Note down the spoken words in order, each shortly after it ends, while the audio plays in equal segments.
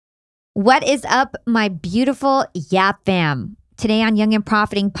What is up, my beautiful Yap fam? Today on Young and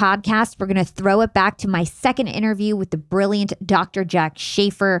Profiting Podcast, we're going to throw it back to my second interview with the brilliant Dr. Jack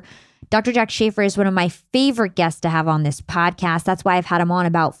Schafer. Dr. Jack Schafer is one of my favorite guests to have on this podcast. That's why I've had him on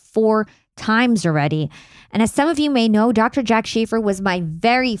about 4 times already. And as some of you may know, Dr. Jack Schafer was my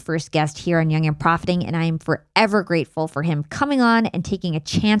very first guest here on Young and Profiting, and I am forever grateful for him coming on and taking a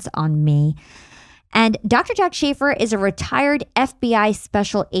chance on me. And Dr. Jack Schafer is a retired FBI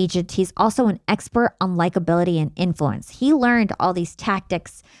special agent. He's also an expert on likability and influence. He learned all these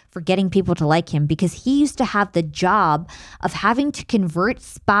tactics for getting people to like him because he used to have the job of having to convert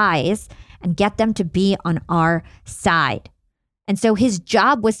spies and get them to be on our side. And so his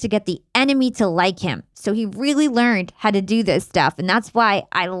job was to get the enemy to like him. So he really learned how to do this stuff. And that's why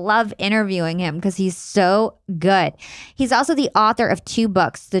I love interviewing him, because he's so good. He's also the author of 2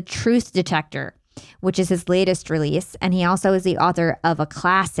 books, The Truth Detector, which is his latest release. And he also is the author of a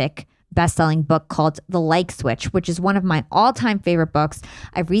classic best-selling book called The Like Switch, which is one of my all-time favorite books.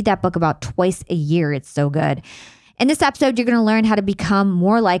 I read that book about twice a year. It's so good. In this episode, you're going to learn how to become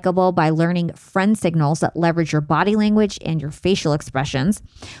more likable by learning friend signals that leverage your body language and your facial expressions.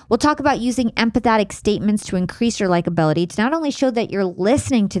 We'll talk about using empathetic statements to increase your likability, to not only show that you're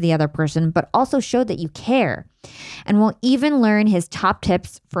listening to the other person, but also show that you care. And we'll even learn his top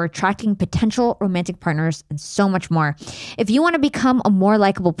tips for attracting potential romantic partners and so much more. If you want to become a more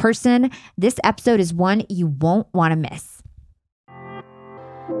likable person, this episode is one you won't want to miss.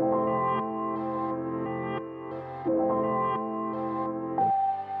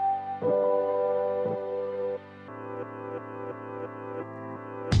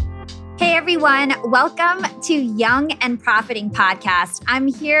 Hey everyone, welcome to Young and Profiting Podcast. I'm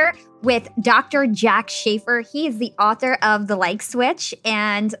here with Dr. Jack Schafer. He is the author of The Like Switch,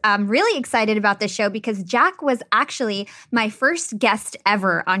 and I'm really excited about this show because Jack was actually my first guest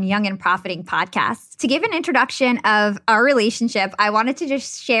ever on Young and Profiting Podcast. To give an introduction of our relationship, I wanted to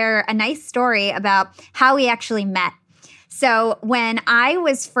just share a nice story about how we actually met. So when I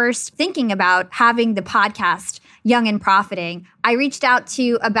was first thinking about having the podcast Young and Profiting, I reached out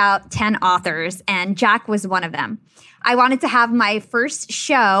to about 10 authors, and Jack was one of them. I wanted to have my first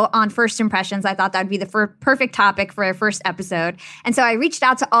show on first impressions. I thought that would be the perfect topic for our first episode. And so I reached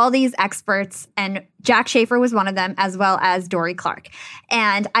out to all these experts, and Jack Schafer was one of them, as well as Dory Clark.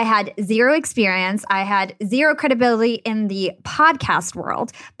 And I had 0 experience. I had 0 credibility in the podcast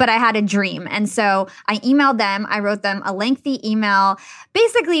world, but I had a dream. And so I emailed them. I wrote them a lengthy email,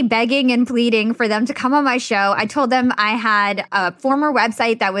 basically begging and pleading for them to come on my show. I told them I had a former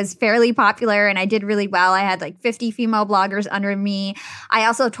website that was fairly popular and I did really well. I had like 50 female bloggers under me. I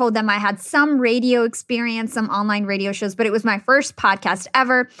also told them I had some radio experience, some online radio shows, but it was my first podcast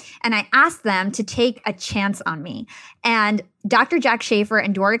ever. And I asked them to take a chance on me. And Dr. Jack Schafer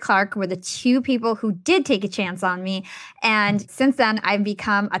and Dory Clark were the 2 people who did take a chance on me. And since then, I've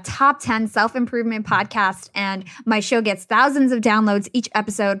become a top 10 self-improvement podcast, and my show gets thousands of downloads each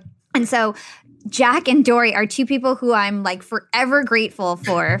episode. And so Jack and Dory are 2 people who I'm like forever grateful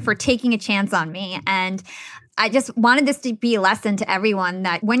for taking a chance on me. And I just wanted this to be a lesson to everyone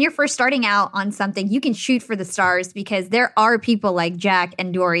that when you're first starting out on something, you can shoot for the stars, because there are people like Jack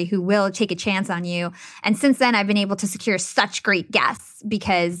and Dory who will take a chance on you. And since then, I've been able to secure such great guests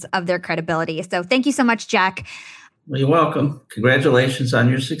because of their credibility. So thank you so much, Jack. Well, you're welcome. Congratulations on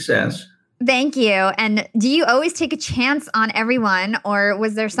your success. Thank you. And do you always take a chance on everyone, or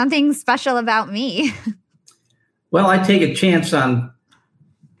was there something special about me? Well, I take a chance on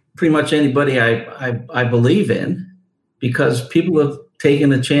pretty much anybody I believe in, because people have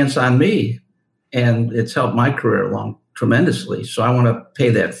taken a chance on me, and it's helped my career along tremendously. So I want to pay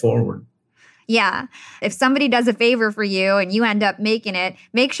that forward. Yeah. If somebody does a favor for you and you end up making it,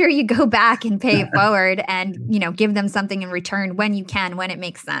 make sure you go back and pay it forward and, give them something in return when you can, when it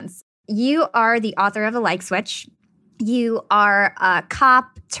makes sense. You are the author of The Like Switch. You are a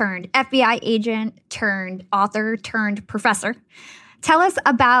cop turned FBI agent turned author turned professor. Tell us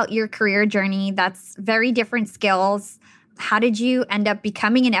about your career journey. That's very different skills. How did you end up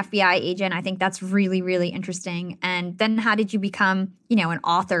becoming an FBI agent? I think that's really, really interesting. And then how did you become, an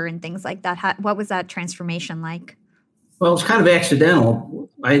author and things like that? What was that transformation like? Well, it's kind of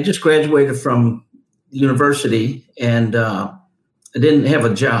accidental. I had just graduated from university, and I didn't have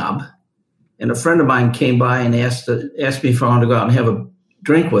a job. And a friend of mine came by and asked me if I wanted to go out and have a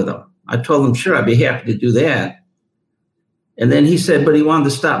drink with him. I told him, sure, I'd be happy to do that. And then he said, but he wanted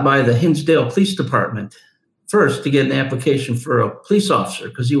to stop by the Hinsdale Police Department first to get an application for a police officer,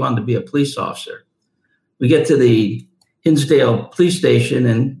 because he wanted to be a police officer. We get to the Hinsdale Police Station,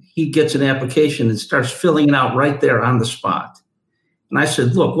 and he gets an application and starts filling it out right there on the spot. And I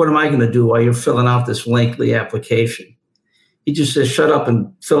said, look, what am I going to do while you're filling out this lengthy application? He just says, shut up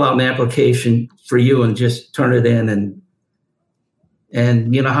and fill out an application for you and just turn it in.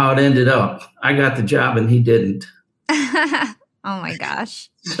 And you know how it ended up. I got the job and he didn't. Oh my gosh.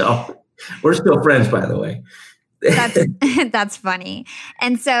 So we're still friends, by the way. That's funny.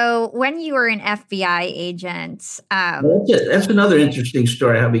 And so when you were an FBI agent, that's another interesting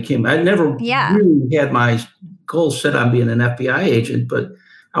story. How I never really had my goal set on being an FBI agent, but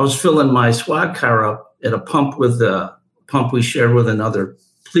I was filling my squad car up at a pump we shared with another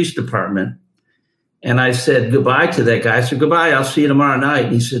police department. And I said goodbye to that guy. I said, goodbye, I'll see you tomorrow night.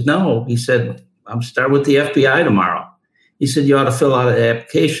 And he said, no. He said, I'm starting with the FBI tomorrow. He said, you ought to fill out an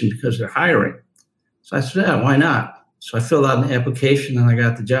application because they're hiring. So I said, yeah, why not? So I filled out an application and I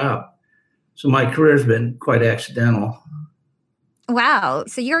got the job. So my career's been quite accidental. Wow.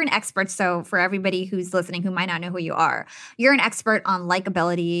 So you're an expert. So for everybody who's listening who might not know who you are, you're an expert on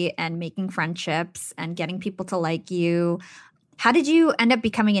likability and making friendships and getting people to like you. How did you end up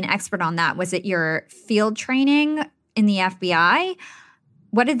becoming an expert on that? Was it your field training in the FBI?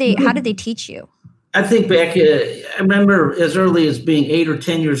 How did they teach you? I think back, I remember as early as being 8 or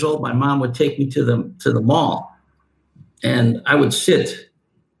 10 years old, my mom would take me to the mall, and I would sit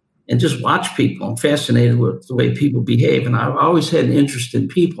and just watch people. I'm fascinated with the way people behave, and I've always had an interest in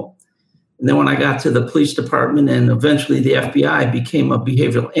people. And then when I got to the police department and eventually the FBI, I became a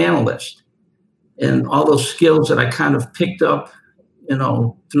behavioral analyst. And all those skills that I kind of picked up,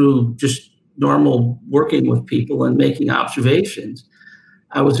 through just normal working with people and making observations,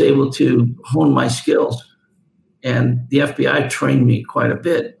 I was able to hone my skills. And the FBI trained me quite a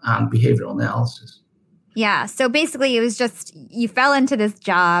bit on behavioral analysis. Yeah. So basically it was just, you fell into this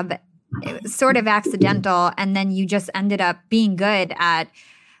job, it was sort of accidental, and then you just ended up being good at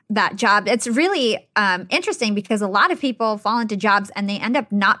that job. It's really interesting because a lot of people fall into jobs and they end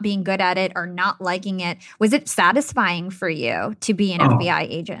up not being good at it or not liking it. Was it satisfying for you to be an FBI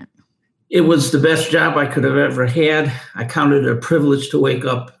agent? It was the best job I could have ever had. I counted it a privilege to wake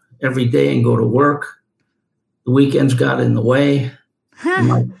up every day and go to work. The weekends got in the way.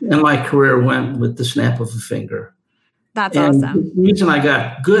 And my career went with the snap of a finger. That's awesome. The reason I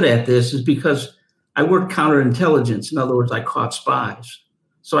got good at this is because I worked counterintelligence. In other words, I caught spies.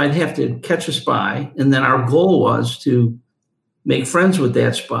 So I'd have to catch a spy, and then our goal was to make friends with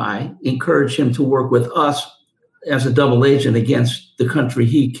that spy, encourage him to work with us as a double agent against the country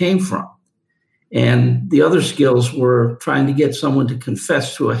he came from. And the other skills were trying to get someone to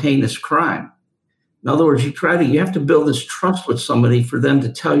confess to a heinous crime. In other words, you have to build this trust with somebody for them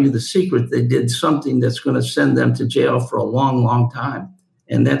to tell you the secret they did something that's going to send them to jail for a long, long time.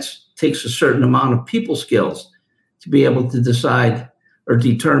 And that takes a certain amount of people skills to be able to decide or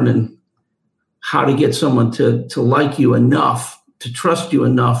determine how to get someone to like you enough, to trust you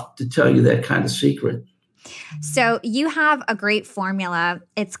enough to tell you that kind of secret. So you have a great formula.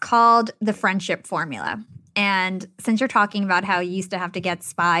 It's called the friendship formula. And since you're talking about how you used to have to get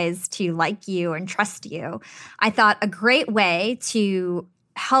spies to like you and trust you, I thought a great way to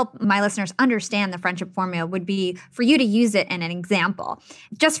help my listeners understand the friendship formula would be for you to use it in an example.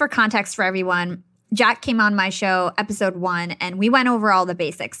 Just for context for everyone, Jack came on my show, episode 1, and we went over all the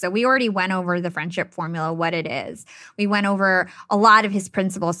basics. So we already went over the friendship formula, what it is. We went over a lot of his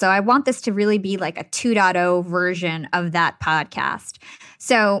principles. So I want this to really be like a 2.0 version of that podcast.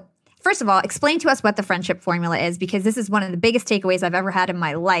 So first of all, explain to us what the friendship formula is, because this is one of the biggest takeaways I've ever had in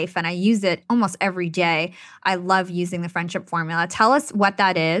my life, and I use it almost every day. I love using the friendship formula. Tell us what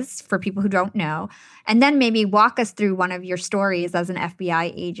that is for people who don't know, and then maybe walk us through one of your stories as an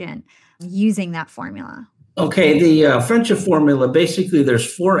FBI agent using that formula. Okay, the friendship formula, basically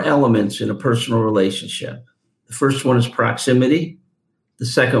there's 4 elements in a personal relationship. The first one is proximity. The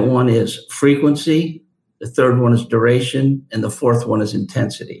second one is frequency. The third one is duration. And the fourth one is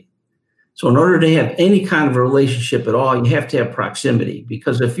intensity. So in order to have any kind of a relationship at all, you have to have proximity.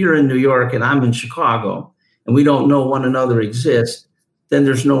 Because if you're in New York and I'm in Chicago and we don't know one another exists, then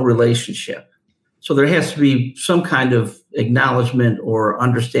there's no relationship. So there has to be some kind of acknowledgement or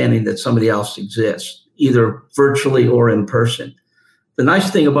understanding that somebody else exists, either virtually or in person. The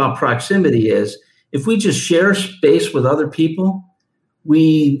nice thing about proximity is if we just share space with other people,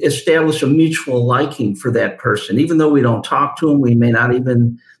 we establish a mutual liking for that person. Even though we don't talk to them, we may not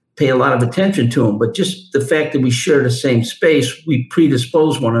even pay a lot of attention to them, but just the fact that we share the same space, we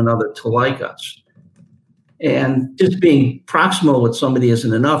predispose one another to like us. And just being proximal with somebody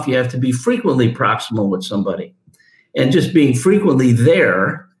isn't enough. You have to be frequently proximal with somebody. And just being frequently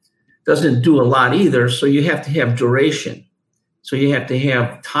there doesn't do a lot either. So you have to have duration. So you have to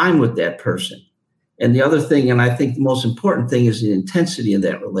have time with that person. And the other thing, and I think the most important thing, is the intensity of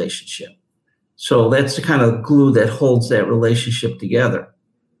that relationship. So that's the kind of glue that holds that relationship together.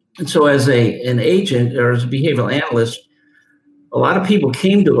 And so as an agent or as a behavioral analyst, a lot of people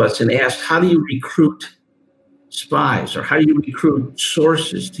came to us and asked, how do you recruit spies, or how do you recruit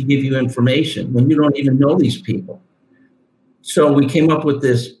sources to give you information when you don't even know these people? So we came up with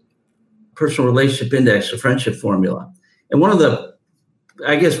this personal relationship index, a friendship formula. And one of the,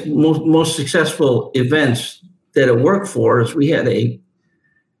 I guess, most successful events that it worked for is we had I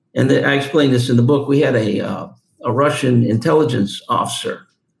explained this in the book, we had a Russian intelligence officer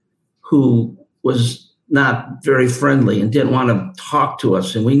who was not very friendly and didn't want to talk to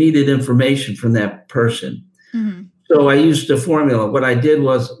us. And we needed information from that person. Mm-hmm. So I used the formula. What I did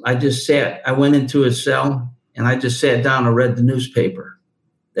was I went into his cell and I just sat down and read the newspaper.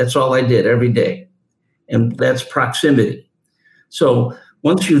 That's all I did every day. And that's proximity. So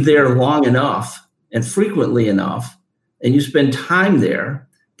once you're there long enough and frequently enough, and you spend time there,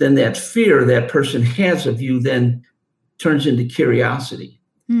 then that fear that person has of you then turns into curiosity.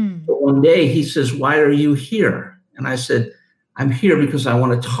 But one day he says, why are you here? And I said, I'm here because I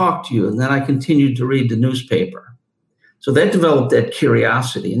want to talk to you. And then I continued to read the newspaper. So that developed that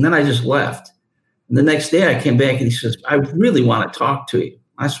curiosity. And then I just left. And the next day I came back and he says, I really want to talk to you.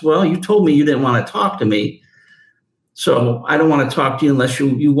 I said, well, you told me you didn't want to talk to me. So I don't want to talk to you unless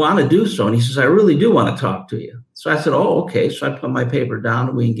you want to do so. And he says, I really do want to talk to you. So I said, oh, okay. So I put my paper down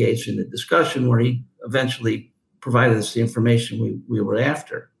and we engaged in a discussion where he eventually provided us the information we were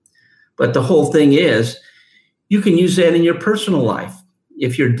after. But the whole thing is, you can use that in your personal life.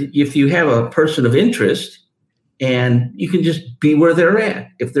 If you have a person of interest, and you can just be where they're at.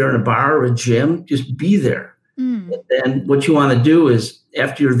 If they're in a bar or a gym, just be there. And then what you want to do is,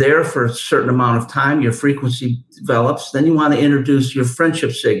 after you're there for a certain amount of time, your frequency develops. Then you want to introduce your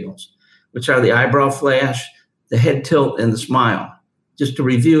friendship signals, which are the eyebrow flash, the head tilt, and the smile. Just to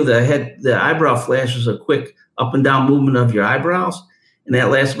review, the eyebrow flash is a quick up and down movement of your eyebrows, and that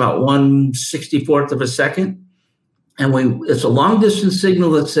lasts about 1/64th of a second. And it's a long distance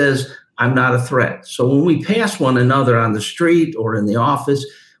signal that says, I'm not a threat. So when we pass one another on the street or in the office,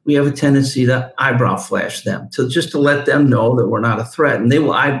 we have a tendency to eyebrow flash them, to let them know that we're not a threat. And they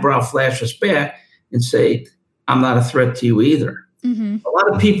will eyebrow flash us back and say, I'm not a threat to you either. Mm-hmm. A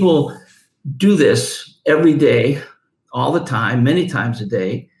lot of people do this every day, all the time, many times a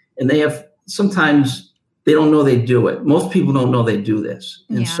day. And sometimes they don't know they do it. Most people don't know they do this.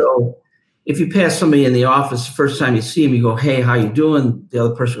 And so if you pass somebody in the office, the first time you see them, you go, hey, how you doing? The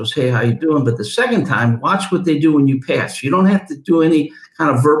other person goes, hey, how you doing? But the second time, watch what they do when you pass. You don't have to do any kind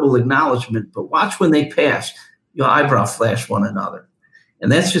of verbal acknowledgement, but watch when they pass. You'll eyebrow flash one another.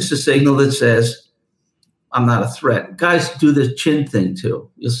 And that's just a signal that says, I'm not a threat. Guys do the chin thing too.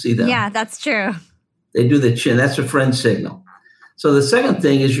 You'll see them. Yeah, that's true. They do the chin. That's a friend signal. So the second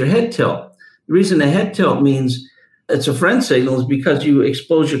thing is your head tilt. The reason the head tilt means it's a friend signal is because you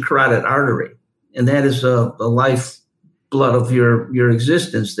expose your carotid artery. And that is the lifeblood of your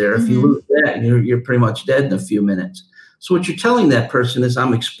existence there. If you lose that, you're pretty much dead in a few minutes. So what you're telling that person is,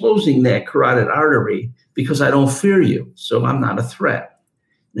 I'm exposing that carotid artery because I don't fear you. So I'm not a threat.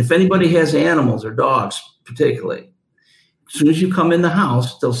 And if anybody has animals or dogs particularly, as soon as you come in the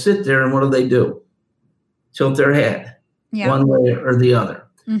house, they'll sit there and what do? Tilt their head one way or the other.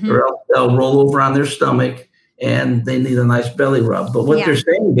 Or else they'll roll over on their stomach and they need a nice belly rub. But what they're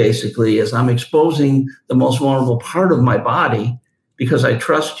saying basically is, I'm exposing the most vulnerable part of my body because I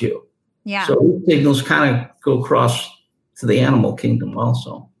trust you. Yeah. So these signals kind of go across to the animal kingdom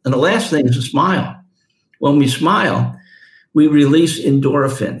also. And the last thing is a smile. When we smile, we release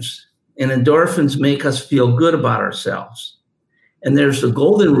endorphins. And endorphins make us feel good about ourselves. And there's the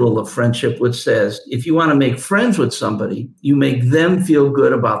golden rule of friendship, which says, if you want to make friends with somebody, you make them feel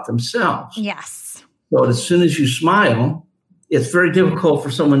good about themselves. Yes. So as soon as you smile, it's very difficult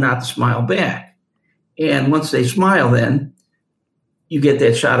for someone not to smile back. And once they smile, then you get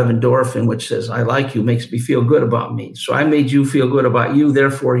that shot of endorphin, which says, I like you, makes me feel good about me. So I made you feel good about you,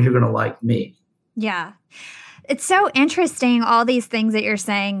 therefore you're going to like me. Yeah. It's so interesting, all these things that you're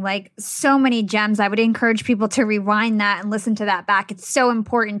saying, like so many gems. I would encourage people to rewind that and listen to that back. It's so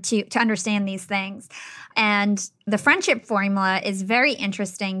important to understand these things. And the friendship formula is very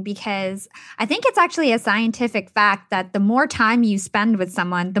interesting because I think it's actually a scientific fact that the more time you spend with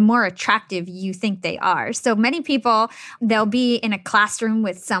someone, the more attractive you think they are. So many people, they'll be in a classroom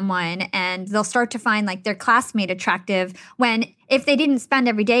with someone and they'll start to find like their classmate attractive when if they didn't spend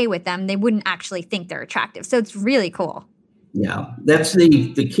every day with them, they wouldn't actually think they're attractive. So it's really cool. Yeah, that's the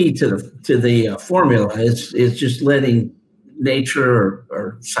key to the formula is just letting nature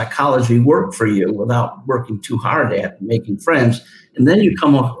or psychology work for you without working too hard at it, making friends. And then you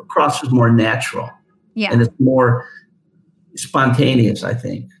come across as more natural. Yeah. And it's more spontaneous, I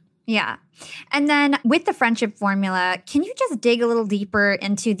think. Yeah. And then with the friendship formula, can you just dig a little deeper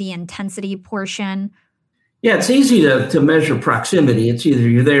into the intensity portion? Yeah, it's easy to measure proximity. It's either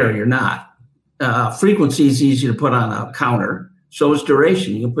you're there or you're not. Frequency is easy to put on a counter. So is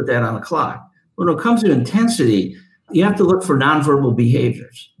duration. You can put that on a clock. When it comes to intensity, you have to look for nonverbal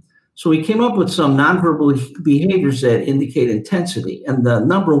behaviors. So we came up with some nonverbal behaviors that indicate intensity. And the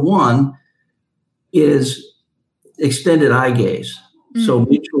number one is extended eye gaze. So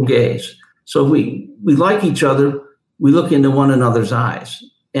mutual gaze. So we like each other, we look into one another's eyes.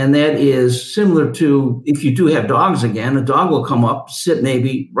 And that is similar to if you do have dogs again, a dog will come up, sit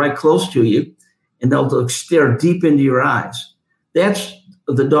maybe right close to you, and they'll stare deep into your eyes. That's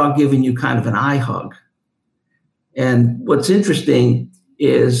the dog giving you kind of an eye hug. And what's interesting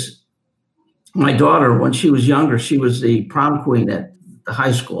is my daughter, when she was younger, she was the prom queen at the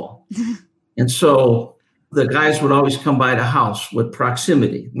high school. And so the guys would always come by the house with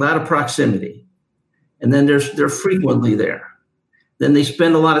proximity, a lot of proximity. And then they're frequently there. Then they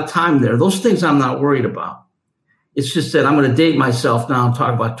spend a lot of time there. Those things I'm not worried about. It's just that I'm going to date myself now and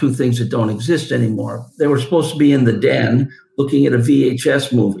talk about two things that don't exist anymore. They were supposed to be in the den looking at a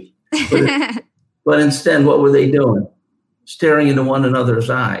VHS movie. But instead, what were they doing? Staring into one another's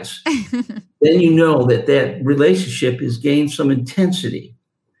eyes. Then you know that relationship has gained some intensity.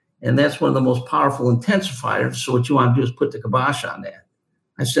 And that's one of the most powerful intensifiers. So what you want to do is put the kibosh on that.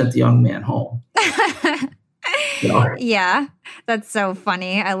 I sent the young man home. Yeah, that's so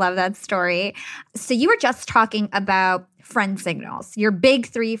funny. I love that story. So you were just talking about friend signals. Your big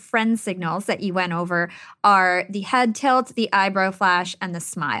three friend signals that you went over are the head tilt, the eyebrow flash, and the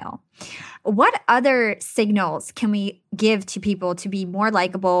smile. What other signals can we give to people to be more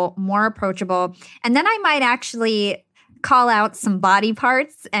likable, more approachable? And then I might actually call out some body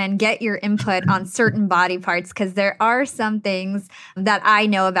parts and get your input on certain body parts, because there are some things that I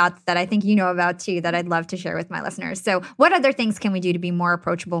know about that I think you know about too that I'd love to share with my listeners. So what other things can we do to be more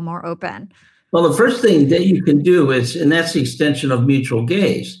approachable, more open? Well, the first thing that you can do is, and that's the extension of mutual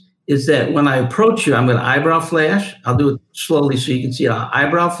gaze, is that when I approach you, I'm going to eyebrow flash. I'll do it slowly so you can see it. I'll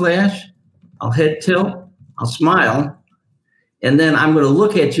eyebrow flash, I'll head tilt, I'll smile, and then I'm going to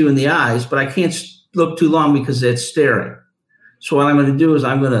look at you in the eyes, but I can't look too long because that's staring. So what I'm going to do is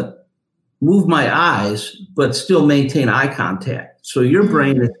I'm going to move my eyes, but still maintain eye contact. So your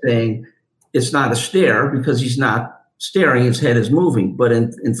brain is saying it's not a stare because he's not staring, his head is moving. But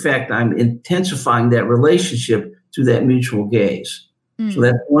in fact, I'm intensifying that relationship through that mutual gaze. So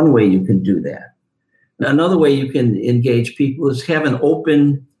that's one way you can do that. Another way you can engage people is have an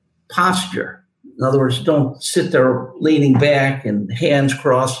open posture. In other words, don't sit there leaning back and hands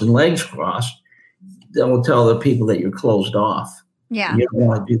crossed and legs crossed. That will tell the people that you're closed off. Yeah. You don't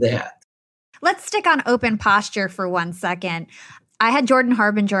want to do that. Let's stick on open posture for 1 second. I had Jordan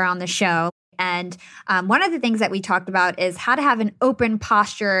Harbinger on the show, and one of the things that we talked about is how to have an open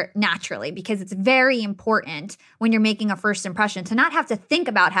posture naturally, because it's very important when you're making a first impression to not have to think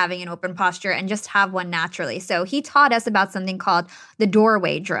about having an open posture and just have one naturally. So he taught us about something called the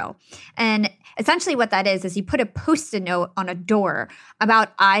doorway drill. And essentially what that is you put a Post-it note on a door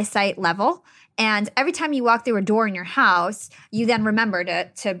about eyesight level. And every time you walk through a door in your house, you then remember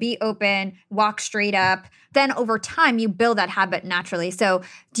to be open, walk straight up. Then over time, you build that habit naturally. So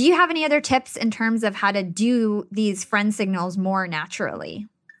do you have any other tips in terms of how to do these friend signals more naturally?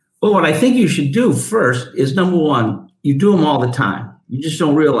 Well, what I think you should do first is, number one, you do them all the time. You just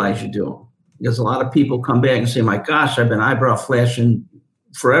don't realize you do them. Because a lot of people come back and say, my gosh, I've been eyebrow flashing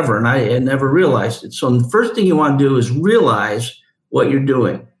forever, and I never realized it. So the first thing you want to do is realize what you're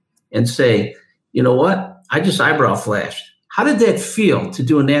doing and say, you know what? I just eyebrow flashed. How did that feel to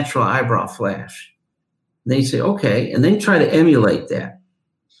do a natural eyebrow flash? And then you say, okay, and then try to emulate that.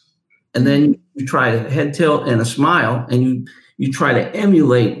 And then you try a head tilt and a smile, and you try to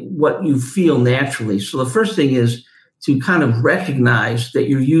emulate what you feel naturally. So the first thing is to kind of recognize that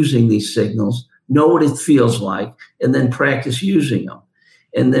you're using these signals, know what it feels like, and then practice using them.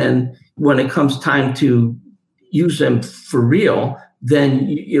 And then when it comes time to use them for real, then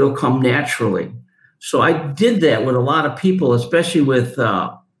it'll come naturally. So I did that with a lot of people, especially with,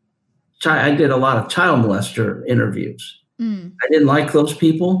 I did a lot of child molester interviews. I didn't like those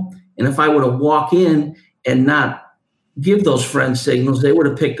people. And if I would have walked in and not give those friend signals, they would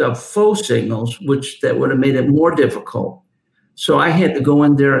have picked up faux signals, that would have made it more difficult. So I had to go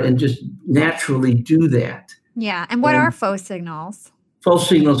in there and just naturally do that. Yeah. And what are faux signals? Faux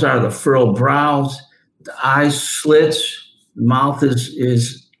signals are the furrowed brows, the eye slits, Mouth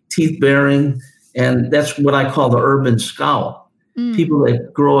is teeth bearing. And that's what I call the urban scowl. People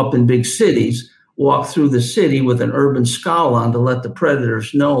that grow up in big cities walk through the city with an urban scowl on to let the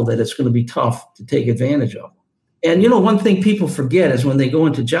predators know that it's going to be tough to take advantage of. And, one thing people forget is when they go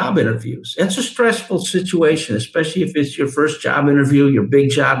into job interviews, it's a stressful situation, especially if it's your first job interview, your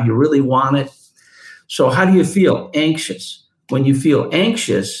big job, you really want it. So how do you feel? Anxious. When you feel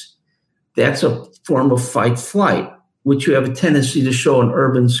anxious, that's a form of fight flight, which you have a tendency to show an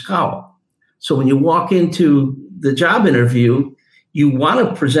urban scowl. So when you walk into the job interview, you want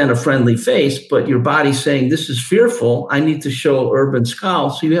to present a friendly face, but your body's saying, this is fearful. I need to show urban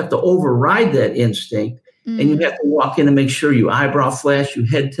scowl. So you have to override that instinct. And you have to walk in and make sure you eyebrow flash, you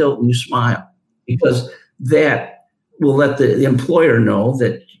head tilt, and you smile, because that will let the employer know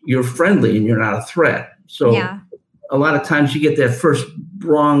that you're friendly and you're not a threat. So a lot of times you get that first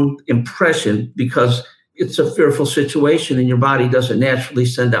wrong impression because it's a fearful situation and your body doesn't naturally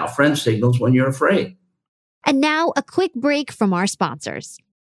send out friend signals when you're afraid. And now a quick break from our sponsors.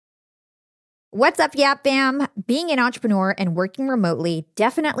 What's up, Yap Fam? Being an entrepreneur and working remotely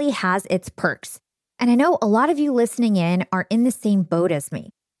definitely has its perks. And I know a lot of you listening in are in the same boat as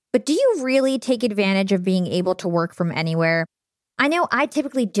me. But do you really take advantage of being able to work from anywhere? I know I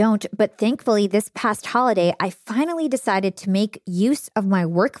typically don't, but thankfully this past holiday, I finally decided to make use of my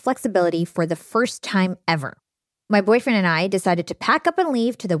work flexibility for the first time ever. My boyfriend and I decided to pack up and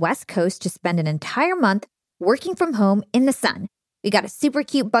leave to the West Coast to spend an entire month working from home in the sun. We got a super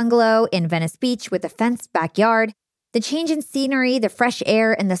cute bungalow in Venice Beach with a fenced backyard. The change in scenery, the fresh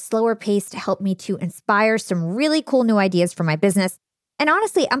air, and the slower pace helped me to inspire some really cool new ideas for my business. And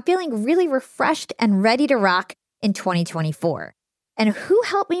honestly, I'm feeling really refreshed and ready to rock in 2024. And who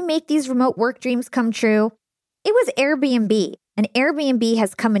helped me make these remote work dreams come true? It was Airbnb. And Airbnb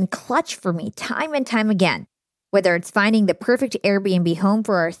has come in clutch for me time and time again. Whether it's finding the perfect Airbnb home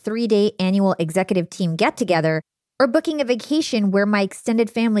for our 3-day annual executive team get-together, or booking a vacation where my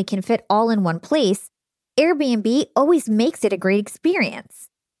extended family can fit all in one place, Airbnb always makes it a great experience.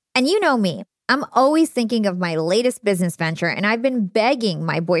 And you know me, I'm always thinking of my latest business venture, and I've been begging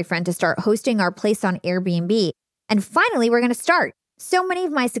my boyfriend to start hosting our place on Airbnb. And finally, we're going to start. So many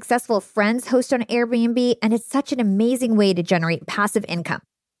of my successful friends host on Airbnb, and it's such an amazing way to generate passive income.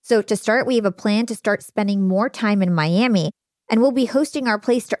 So to start, we have a plan to start spending more time in Miami, and we'll be hosting our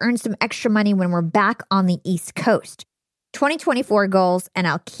place to earn some extra money when we're back on the East Coast. 2024 goals, and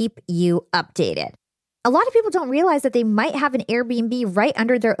I'll keep you updated. A lot of people don't realize that they might have an Airbnb right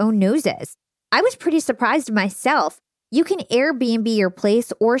under their own noses. I was pretty surprised myself. You can Airbnb your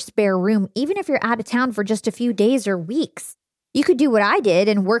place or spare room even if you're out of town for just a few days or weeks. You could do what I did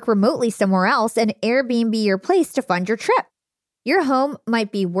and work remotely somewhere else and Airbnb your place to fund your trip. Your home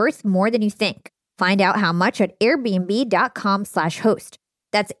might be worth more than you think. Find out how much at airbnb.com/host.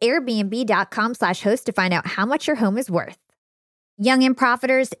 That's airbnb.com/host to find out how much your home is worth. Young and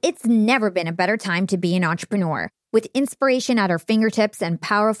profiters, it's never been a better time to be an entrepreneur. With inspiration at our fingertips and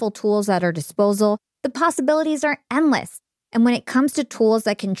powerful tools at our disposal, the possibilities are endless. And when it comes to tools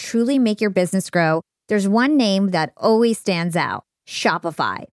that can truly make your business grow, there's one name that always stands out: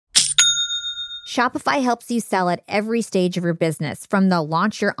 Shopify. Shopify helps you sell at every stage of your business, from the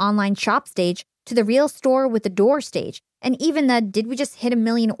launch your online shop stage to the real store with the door stage, and even the did we just hit 1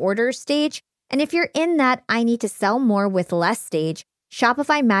 million orders stage? And if you're in that I need to sell more with less stage,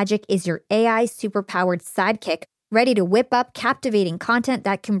 Shopify Magic is your AI superpowered sidekick, ready to whip up captivating content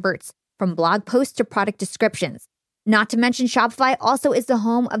that converts from blog posts to product descriptions. Not to mention, Shopify also is the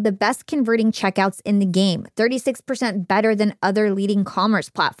home of the best converting checkouts in the game, 36% better than other leading commerce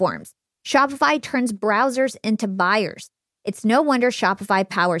platforms. Shopify turns browsers into buyers. It's no wonder Shopify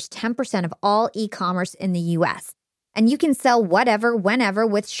powers 10% of all e-commerce in the US. And you can sell whatever, whenever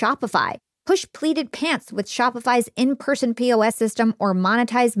with Shopify. Push pleated pants with Shopify's in-person POS system or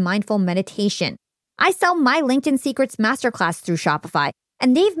monetize mindful meditation. I sell my LinkedIn Secrets Masterclass through Shopify,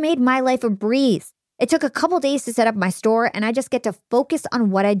 and they've made my life a breeze. It took a couple days to set up my store, and I just get to focus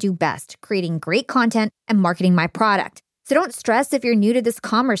on what I do best, creating great content and marketing my product. So don't stress if you're new to this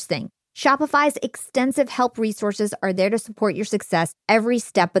commerce thing. Shopify's extensive help resources are there to support your success every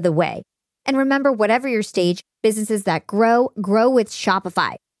step of the way. And remember, whatever your stage, businesses that grow with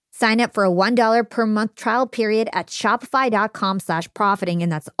Shopify. Sign up for a $1 per month trial period at shopify.com/profiting, and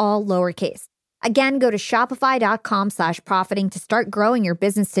that's all lowercase. Again, go to shopify.com/profiting to start growing your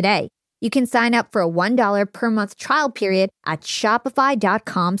business today. You can sign up for a $1 per month trial period at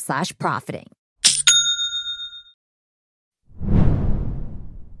shopify.com/profiting.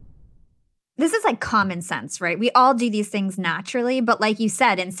 This is like common sense, right? We all do these things naturally. But like you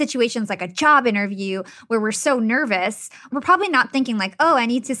said, in situations like a job interview where we're so nervous, we're probably not thinking like, oh, I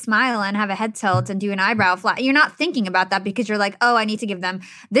need to smile and have a head tilt and do an eyebrow flat. You're not thinking about that because you're like, oh, I need to give them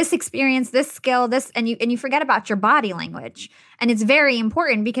this experience, this skill, this, and you forget about your body language. And it's very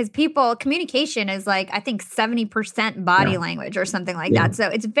important because communication is like, I think 70% body language or something like that. So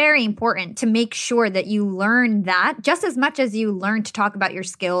it's very important to make sure that you learn that just as much as you learn to talk about your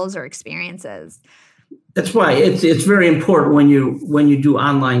skills or experiences. That's why it's very important when you do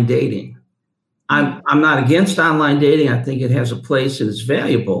online dating. I'm not against online dating. I think it has a place and it's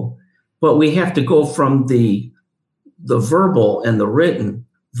valuable, but we have to go from the verbal and the written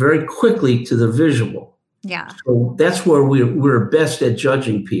very quickly to the visual. Yeah. So that's where we're best at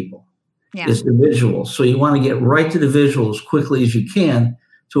judging people, is the visual. So you want to get right to the visual as quickly as you can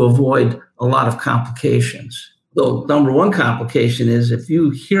to avoid a lot of complications. The number one complication is if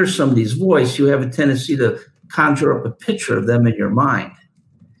you hear somebody's voice, you have a tendency to conjure up a picture of them in your mind.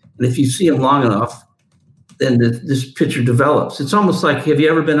 And if you see them long enough, then this picture develops. It's almost like, have you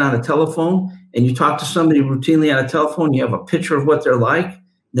ever been on a telephone and you talk to somebody routinely on a telephone, you have a picture of what they're like?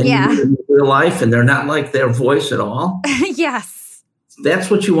 Then you meet them in real life and they're not like their voice at all. Yes.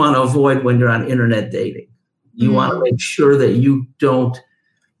 That's what you want to avoid when you're on internet dating. You want to make sure that you don't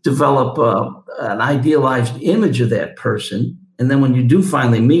develop an idealized image of that person. And then when you do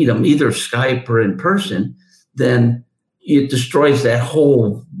finally meet them, either Skype or in person, then it destroys that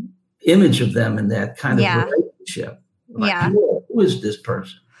whole image of them in that kind of relationship. Like, who is this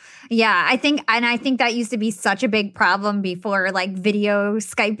person? Yeah, I think that used to be such a big problem before like video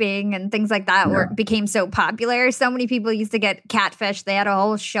Skyping and things like that became so popular. So many people used to get catfished. They had a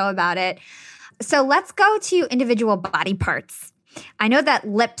whole show about it. So let's go to individual body parts. I know that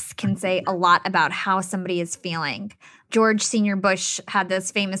lips can say a lot about how somebody is feeling. George Senior Bush had this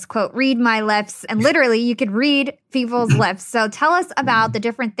famous quote, read my lips. And literally you could read people's lips. So tell us about the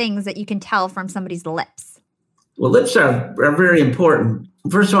different things that you can tell from somebody's lips. Well, lips are very important.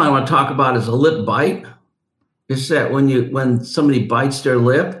 First one I want to talk about is a lip bite. It's that when somebody bites their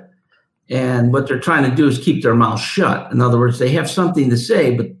lip and what they're trying to do is keep their mouth shut. In other words, they have something to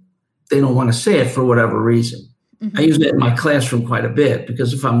say, but they don't want to say it for whatever reason. Mm-hmm. I use that in my classroom quite a bit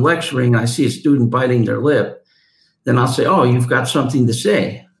because if I'm lecturing and I see a student biting their lip, then I'll say, oh, you've got something to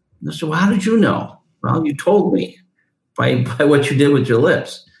say. And they'll say, well, how did you know? Well, you told me by what you did with your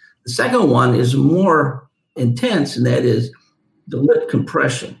lips. The second one is more intense, and that is the lip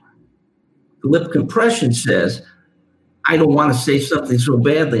compression. The lip compression says, I don't want to say something so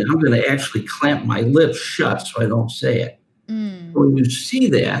badly. I'm going to actually clamp my lips shut so I don't say it. When you see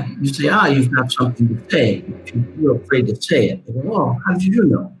that, you say, you've got something to say. But you're afraid to say it. They go, oh, how did you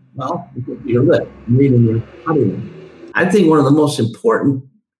know? Well, because of your lip. I'm reading your body language. I think one of the most important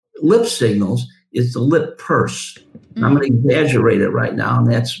lip signals is the lip purse. I'm going to exaggerate it right now, and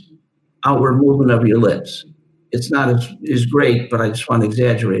that's outward movement of your lips. It's not as great, but I just want to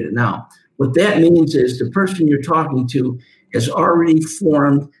exaggerate it now. What that means is the person you're talking to has already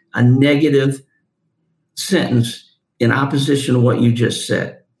formed a negative sentence in opposition to what you just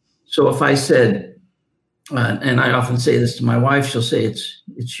said. So if I said, and I often say this to my wife, she'll say,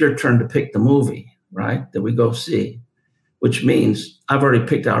 it's your turn to pick the movie, right, that we go see, which means I've already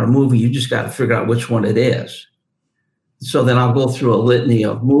picked out a movie. You just got to figure out which one it is. So then I'll go through a litany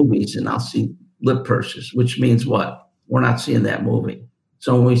of movies and I'll see lip purses, which means what? We're not seeing that movie.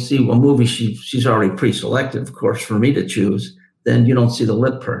 So when we see a movie she's already pre-selected, of course, for me to choose, then you don't see the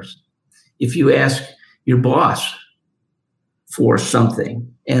lip purse. If you ask your boss for something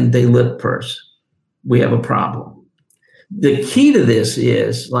and they lip purse, we have a problem. The key to this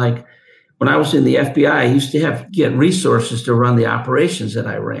is, like, when I was in the FBI, I used to get resources to run the operations that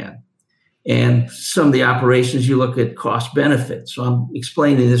I ran. And some of the operations, you look at cost benefit. So I'm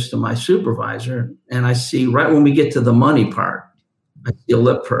explaining this to my supervisor, and I see right when we get to the money part, I see a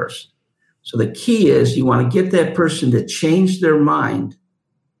lip purse. So the key is you want to get that person to change their mind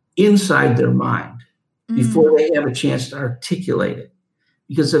inside their mind before they have a chance to articulate it.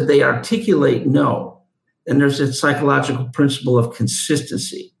 Because if they articulate no, then there's a psychological principle of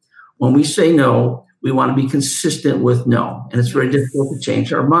consistency. When we say no, we want to be consistent with no. And it's very difficult to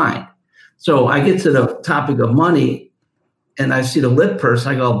change our mind. So I get to the topic of money and I see the lip purse.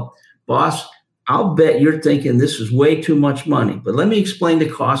 I go, boss, I'll bet you're thinking this is way too much money, but let me explain the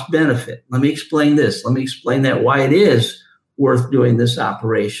cost benefit. Let me explain this. Let me explain that why it is worth doing this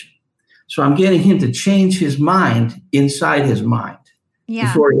operation. So I'm getting him to change his mind inside his mind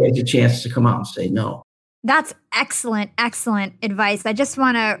before he has a chance to come out and say no. That's excellent, excellent advice. I just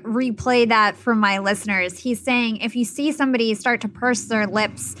want to replay that for my listeners. He's saying if you see somebody start to purse their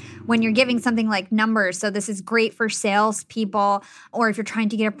lips when you're giving something like numbers, so this is great for salespeople, or if you're trying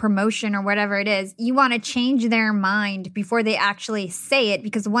to get a promotion or whatever it is, you want to change their mind before they actually say it,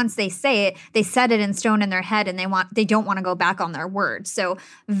 because once they say it, they set it in stone in their head and they don't want to go back on their word. So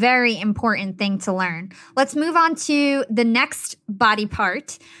very important thing to learn. Let's move on to the next body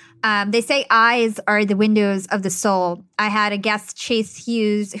part. They say eyes are the windows of the soul. I had a guest, Chase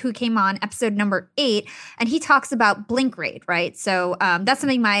Hughes, who came on episode number 8, and he talks about blink rate, right? So that's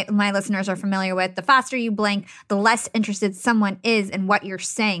something my listeners are familiar with. The faster you blink, the less interested someone is in what you're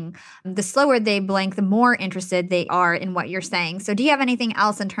saying. The slower they blink, the more interested they are in what you're saying. So do you have anything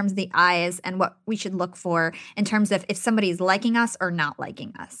else in terms of the eyes and what we should look for in terms of if somebody's liking us or not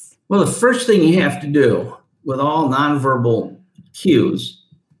liking us? Well, the first thing you have to do with all nonverbal cues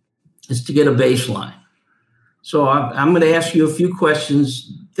is to get a baseline. So I'm going to ask you a few questions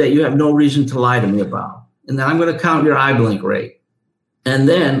that you have no reason to lie to me about. And then I'm going to count your eye blink rate. And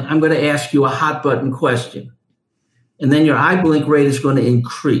then I'm going to ask you a hot button question. And then your eye blink rate is going to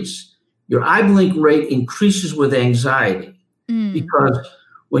increase. Your eye blink rate increases with anxiety because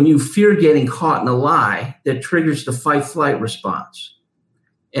when you fear getting caught in a lie, that triggers the fight-flight response.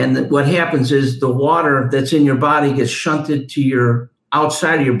 And what happens is the water that's in your body gets shunted to your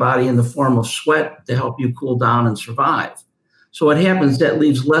outside of your body in the form of sweat to help you cool down and survive. So what happens, that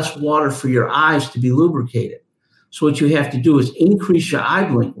leaves less water for your eyes to be lubricated. So what you have to do is increase your eye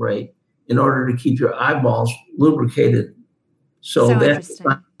blink rate in order to keep your eyeballs lubricated. So that's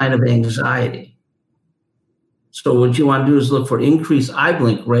a sign of anxiety. So what you want to do is look for increased eye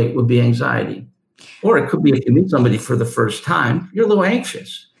blink rate would be anxiety. Or it could be if you meet somebody for the first time, you're a little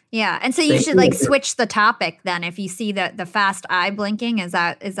anxious. Yeah. And so you should switch the topic then if you see the fast eye blinking. Is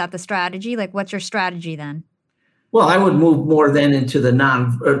that the strategy? Like, what's your strategy then? Well, I would move more then into the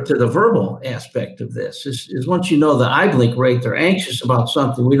to the verbal aspect of this. Is once you know the eye blink rate, they're anxious about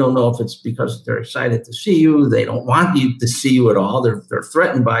something. We don't know if it's because they're excited to see you. They don't want you to see you at all. They're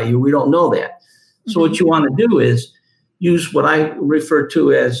threatened by you. We don't know that. So what you want to do is use what I refer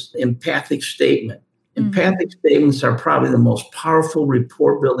to as empathic statement. Empathic statements are probably the most powerful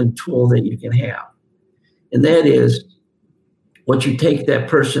rapport building tool that you can have. And that is what you take that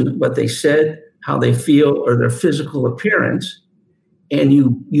person, what they said, how they feel, or their physical appearance, and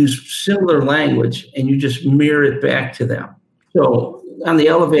you use similar language and you just mirror it back to them. So on the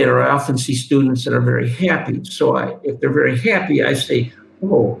elevator, I often see students that are very happy. So if they're very happy, I say,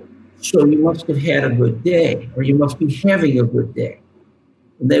 oh, so you must have had a good day, or you must be having a good day.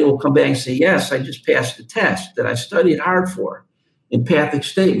 And they will come back and say, yes, I just passed the test that I studied hard for. Empathic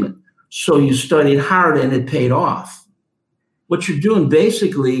statement. So you studied hard and it paid off. What you're doing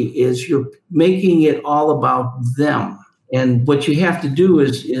basically is you're making it all about them. And what you have to do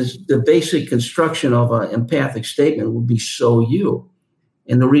is the basic construction of an empathic statement would be so you.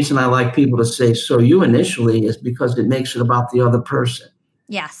 And the reason I like people to say so you initially is because it makes it about the other person.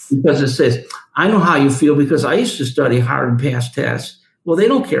 Yes. Because it says, I know how you feel because I used to study hard and pass tests. Well, they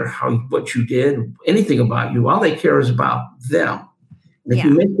don't care what you did, anything about you. All they care is about them. And if you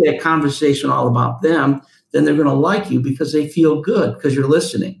make that conversation all about them, then they're going to like you because they feel good because you're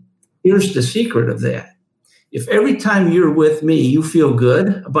listening. Here's the secret of that. If every time you're with me, you feel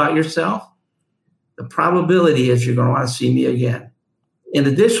good about yourself, the probability is you're going to want to see me again. And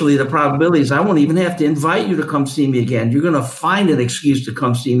additionally, the probability is I won't even have to invite you to come see me again. You're going to find an excuse to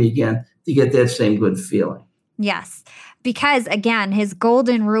come see me again to get that same good feeling. Yes. Because again, his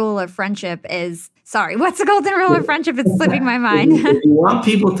golden rule of friendship is, what's the golden rule of friendship? It's slipping my mind. If you want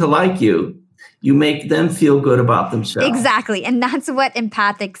people to like you, you make them feel good about themselves. Exactly. And that's what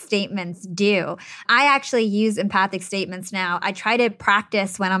empathic statements do. I actually use empathic statements now. I try to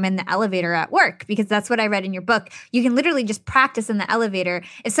practice when I'm in the elevator at work because that's what I read in your book. You can literally just practice in the elevator.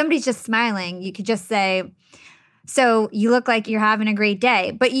 If somebody's just smiling, you could just say, so you look like you're having a great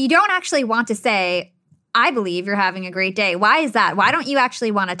day. But you don't actually want to say, I believe you're having a great day. Why is that? Why don't you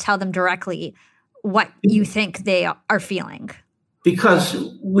actually want to tell them directly what you think they are feeling?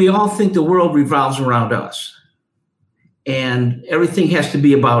 Because we all think the world revolves around us and everything has to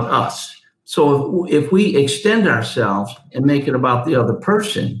be about us. So if we extend ourselves and make it about the other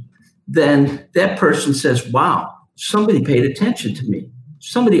person, then that person says, wow, somebody paid attention to me.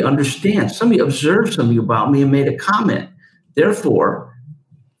 Somebody understands. Somebody observed something about me and made a comment. Therefore,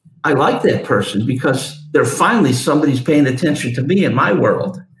 I like that person because somebody's paying attention to me in my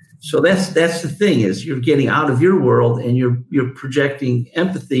world. So that's the thing is you're getting out of your world and you're projecting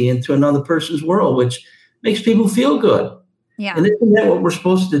empathy into another person's world, which makes people feel good. Yeah. And isn't that what we're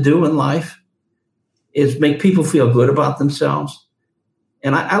supposed to do in life? is make people feel good about themselves.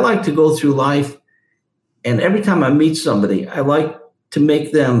 And I like to go through life, and every time I meet somebody, I like to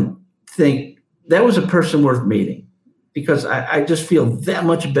make them think that was a person worth meeting, because I just feel that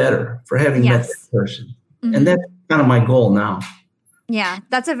much better for having met that person. Mm-hmm. And that's kind of my goal now. Yeah,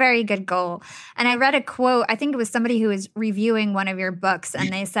 that's a very good goal. And I read a quote, I think it was somebody who was reviewing one of your books,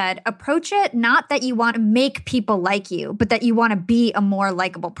 and they said, approach it not that you want to make people like you, but that you want to be a more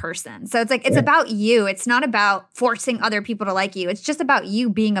likable person. So it's like, it's about you. It's not about forcing other people to like you. It's just about you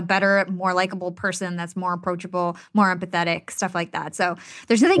being a better, more likable person that's more approachable, more empathetic, stuff like that. So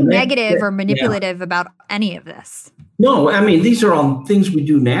there's nothing negative or manipulative about any of this. No, I mean, these are all things we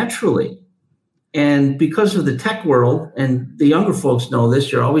do naturally. And because of the tech world, and the younger folks know this,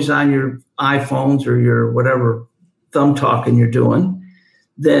 you're always on your iPhones or your whatever thumb talking you're doing,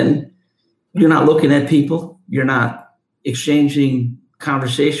 then you're not looking at people. You're not exchanging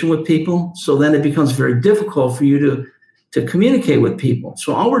conversation with people. So then it becomes very difficult for you to communicate with people.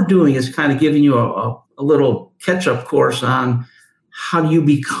 So all we're doing is kind of giving you a little catch-up course on how do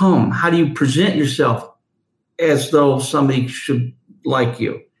you present yourself as though somebody should like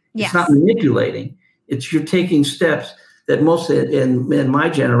you. Yes. It's not manipulating. It's you're taking steps that most in my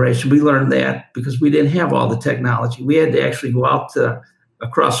generation, we learned that because we didn't have all the technology. We had to actually go out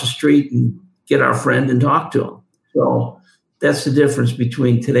across the street and get our friend and talk to him. So that's the difference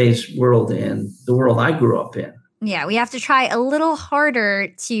between today's world and the world I grew up in. Yeah, we have to try a little harder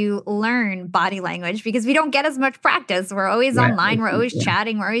to learn body language because we don't get as much practice. We're always online. We're always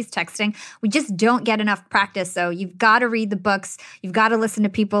chatting. We're always texting. We just don't get enough practice. So you've got to read the books. You've got to listen to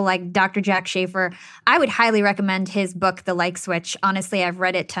people like Dr. Jack Schafer. I would highly recommend his book, The Like Switch. Honestly, I've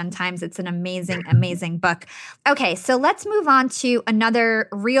read it 10 times. It's an amazing, amazing book. Okay, so let's move on to another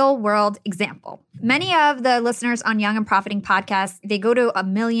real world example. Many of the listeners on Young and Profiting podcast, they go to a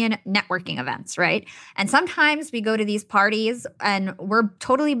million networking events, right? And sometimes we go to these parties and we're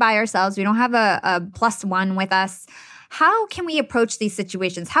totally by ourselves. We don't have a plus one with us. How can we approach these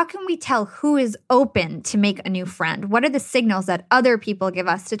situations? How can we tell who is open to make a new friend? What are the signals that other people give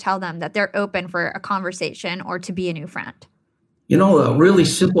us to tell them that they're open for a conversation or to be a new friend? You know, a really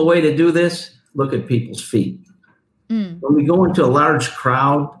simple way to do this, look at people's feet. When we go into a large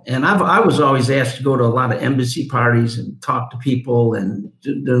crowd, and I was always asked to go to a lot of embassy parties and talk to people and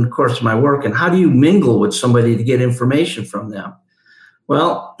during the course of my work, and how do you mingle with somebody to get information from them?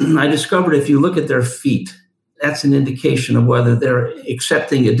 Well, I discovered if you look at their feet, that's an indication of whether they're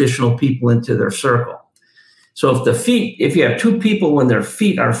accepting additional people into their circle. So if you have two people when their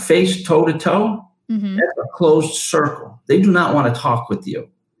feet are faced toe to toe, that's a closed circle. They do not want to talk with you.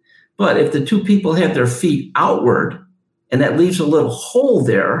 But if the two people have their feet outward, and that leaves a little hole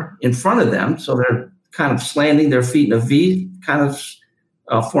there in front of them, so they're kind of slanting their feet in a V kind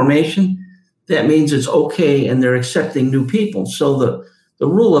of formation, that means it's okay and they're accepting new people. So the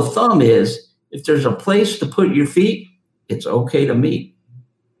rule of thumb is if there's a place to put your feet, it's okay to meet.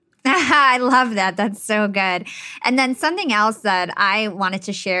 I love that. That's so good. And then something else that I wanted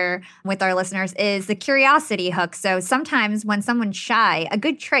to share with our listeners is the curiosity hook. So sometimes when someone's shy, a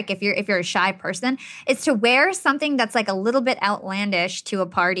good trick if you're a shy person is to wear something that's like a little bit outlandish to a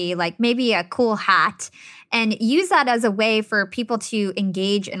party, like maybe a cool hat, and use that as a way for people to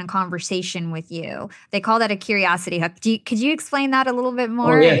engage in a conversation with you. They call that a curiosity hook. Could you explain that a little bit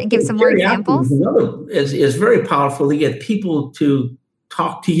more and give some more examples? Is very powerful to get people to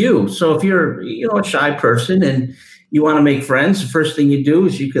talk to you. So if you're, a shy person and you want to make friends, the first thing you do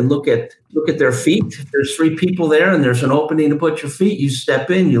is you can look at their feet. If there's three people there and there's an opening to put your feet, you step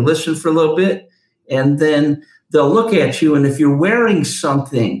in, you listen for a little bit, and then they'll look at you. And if you're wearing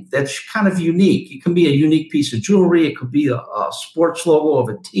something that's kind of unique, it can be a unique piece of jewelry. It could be a sports logo of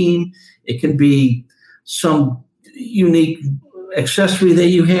a team. It can be some unique accessory that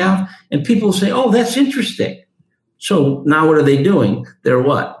you have. And people say, oh, that's interesting. So now what are they doing? They're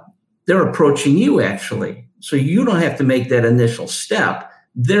what? They're approaching you, actually. So you don't have to make that initial step.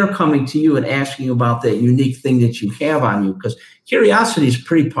 They're coming to you and asking about that unique thing that you have on you, because curiosity is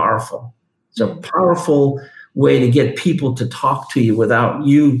pretty powerful. It's a powerful way to get people to talk to you without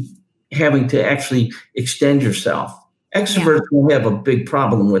you having to actually extend yourself. Extroverts will have a big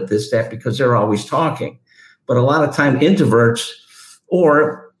problem with that because they're always talking. But a lot of time introverts,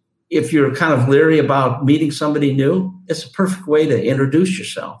 or if you're kind of leery about meeting somebody new, it's a perfect way to introduce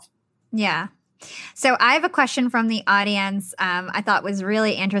yourself. Yeah. So I have a question from the audience I thought was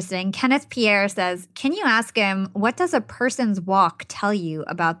really interesting. Kenneth Pierre says, can you ask him, what does a person's walk tell you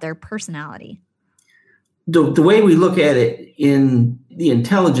about their personality? The way we look at it in the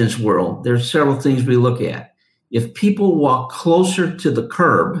intelligence world, there's several things we look at. If people walk closer to the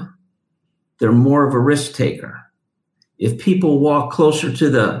curb, they're more of a risk taker. If people walk closer to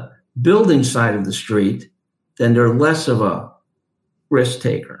the building side of the street, then they're less of a risk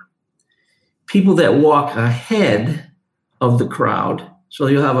taker. People that walk ahead of the crowd, so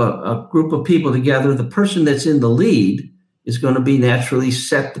you have a group of people together, the person that's in the lead is going to be naturally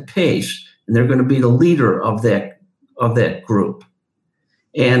set the pace, and they're going to be the leader of that group.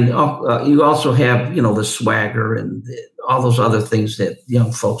 And you also have, the swagger and all those other things that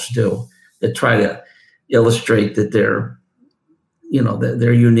young folks do that try to illustrate that they're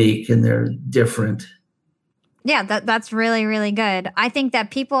unique and they're different. Yeah, that's really, really good. I think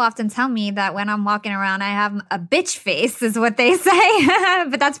that people often tell me that when I'm walking around, I have a bitch face is what they say.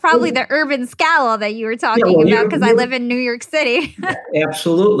 But that's probably the urban scowl that you were talking about because I live in New York City.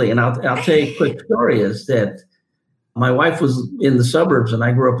 Absolutely. And I'll tell you a quick story is that my wife was in the suburbs and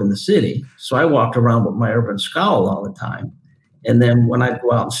I grew up in the city. So I walked around with my urban scowl all the time. And then when I'd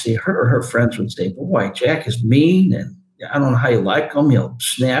go out and see her friends would say, boy, Jack is mean and I don't know how you like him. He'll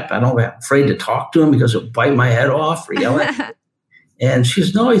snap. I'm afraid to talk to him because he'll bite my head off or yell at me. And she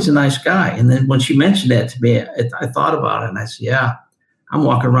says, no, he's a nice guy. And then when she mentioned that to me, I thought about it and I said, yeah, I'm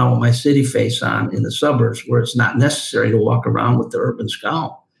walking around with my city face on in the suburbs where it's not necessary to walk around with the urban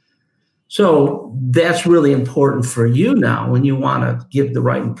scowl. So that's really important for you now. When you want to give the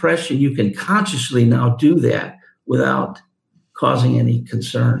right impression, you can consciously now do that without causing any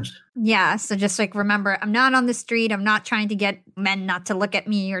concerns. Yeah. So just remember, I'm not on the street. I'm not trying to get men not to look at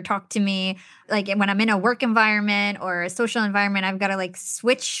me or talk to me. Like when I'm in a work environment or a social environment, I've got to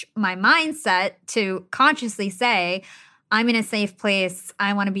switch my mindset to consciously say, I'm in a safe place.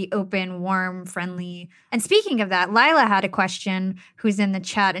 I want to be open, warm, friendly. And speaking of that, Lila had a question who's in the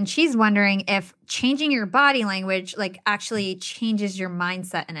chat, and she's wondering if changing your body language actually changes your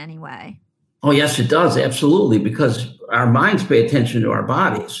mindset in any way. Oh, yes, it does. Absolutely. Because our minds pay attention to our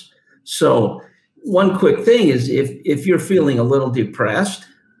bodies. So one quick thing is if you're feeling a little depressed,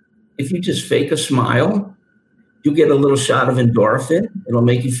 if you just fake a smile, you get a little shot of endorphin. It'll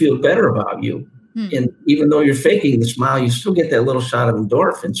make you feel better about you. And even though you're faking the smile, you still get that little shot of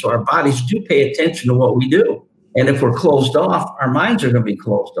endorphin. So our bodies do pay attention to what we do. And if we're closed off, our minds are going to be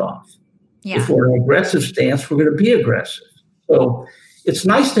closed off. Yeah. If we're in an aggressive stance, we're going to be aggressive. So it's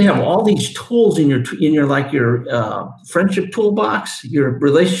nice to have all these tools in your friendship toolbox, your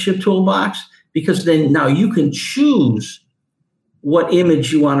relationship toolbox, because then now you can choose what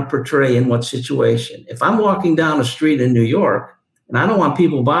image you want to portray in what situation. If I'm walking down the street in New York and I don't want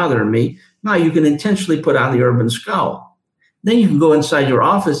people bothering me, now you can intentionally put on the urban scowl. Then you can go inside your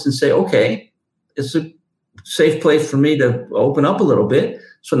office and say, okay, it's a safe place for me to open up a little bit.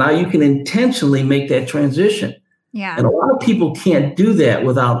 So now you can intentionally make that transition. Yeah. And a lot of people can't do that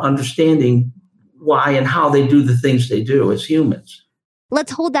without understanding why and how they do the things they do as humans.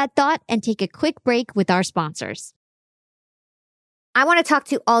 Let's hold that thought and take a quick break with our sponsors. I want to talk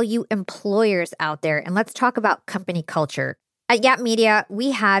to all you employers out there, and let's talk about company culture. At Yap Media,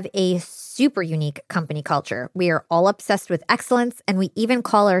 we have a super unique company culture. We are all obsessed with excellence, and we even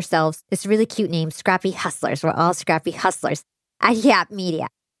call ourselves this really cute name, Scrappy Hustlers. We're all Scrappy Hustlers at Yap Media.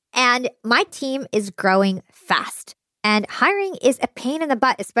 And my team is growing fast. And hiring is a pain in the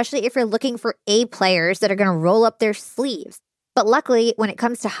butt, especially if you're looking for A players that are going to roll up their sleeves. But luckily, when it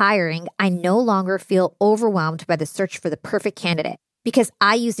comes to hiring, I no longer feel overwhelmed by the search for the perfect candidate because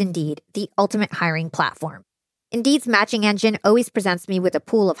I use Indeed, the ultimate hiring platform. Indeed's matching engine always presents me with a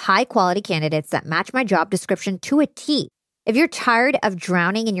pool of high-quality candidates that match my job description to a T. If you're tired of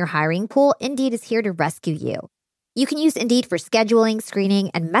drowning in your hiring pool, Indeed is here to rescue you. You can use Indeed for scheduling, screening,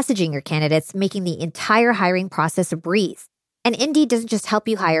 and messaging your candidates, making the entire hiring process a breeze. And Indeed doesn't just help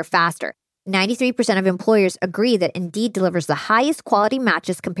you hire faster. 93% of employers agree that Indeed delivers the highest quality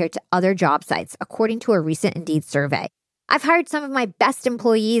matches compared to other job sites, according to a recent Indeed survey. I've hired some of my best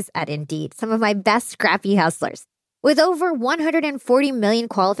employees at Indeed, some of my best scrappy hustlers. With over 140 million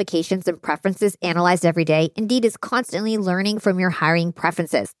qualifications and preferences analyzed every day, Indeed is constantly learning from your hiring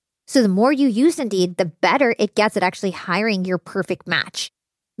preferences. So the more you use Indeed, the better it gets at actually hiring your perfect match.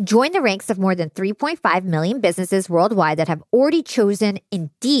 Join the ranks of more than 3.5 million businesses worldwide that have already chosen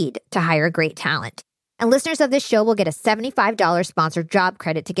Indeed to hire great talent. And listeners of this show will get a $75 sponsored job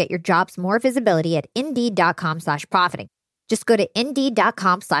credit to get your jobs more visibility at Indeed.com/profiting. Just go to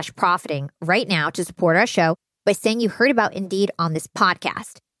Indeed.com/profiting right now to support our show by saying you heard about Indeed on this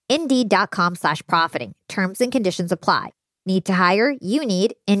podcast. Indeed.com/profiting. Terms and conditions apply. Need to hire? You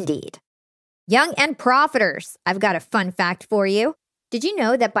need Indeed. Young and profiters, I've got a fun fact for you. Did you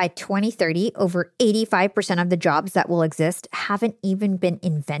know that by 2030, over 85% of the jobs that will exist haven't even been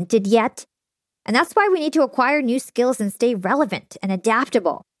invented yet? And that's why we need to acquire new skills and stay relevant and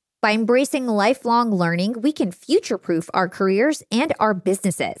adaptable. By embracing lifelong learning, we can future-proof our careers and our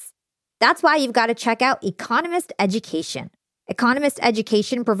businesses. That's why you've got to check out Economist Education. Economist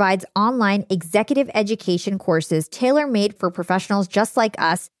Education provides online executive education courses tailor-made for professionals just like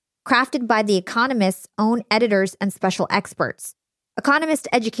us, crafted by The Economist's own editors and special experts. Economist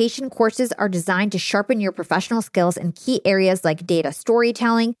Education courses are designed to sharpen your professional skills in key areas like data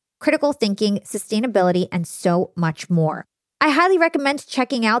storytelling, critical thinking, sustainability, and so much more. I highly recommend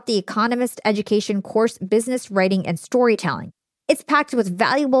checking out the Economist Education course, Business Writing and Storytelling. It's packed with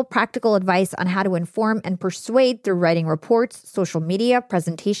valuable practical advice on how to inform and persuade through writing reports, social media,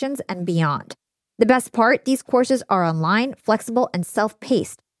 presentations, and beyond. The best part, these courses are online, flexible, and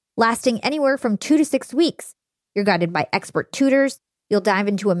self-paced, lasting anywhere from 2 to 6 weeks. You're guided by expert tutors. You'll dive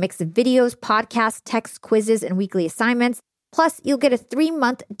into a mix of videos, podcasts, texts, quizzes, and weekly assignments. Plus, you'll get a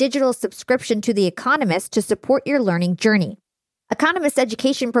 3-month digital subscription to The Economist to support your learning journey. Economist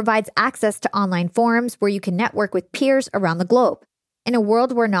Education provides access to online forums where you can network with peers around the globe. In a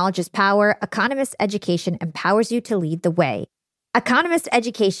world where knowledge is power, Economist Education empowers you to lead the way. Economist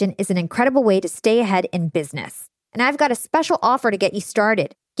Education is an incredible way to stay ahead in business. And I've got a special offer to get you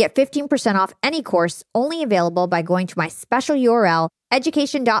started. Get 15% off any course, only available by going to my special URL,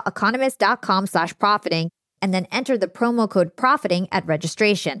 education.economist.com/profiting, and then enter the promo code profiting at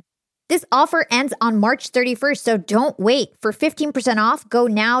registration. This offer ends on March 31st, so don't wait. For 15% off, go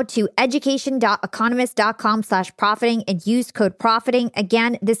now to education.economist.com/profiting and use code profiting.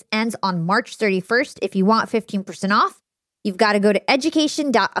 Again, this ends on March 31st. If you want 15% off, you've got to go to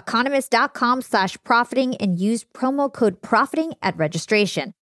education.economist.com/profiting and use promo code profiting at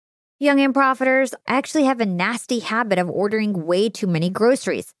registration. Young and profiters, I actually have a nasty habit of ordering way too many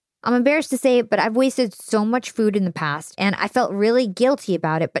groceries. I'm embarrassed to say it, but I've wasted so much food in the past, and I felt really guilty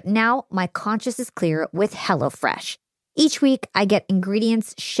about it, but now my conscience is clear with HelloFresh. Each week, I get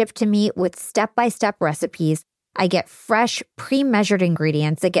ingredients shipped to me with step-by-step recipes. I get fresh, pre-measured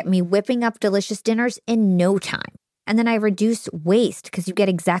ingredients that get me whipping up delicious dinners in no time. And then I reduce waste because you get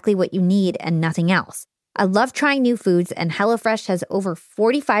exactly what you need and nothing else. I love trying new foods, and HelloFresh has over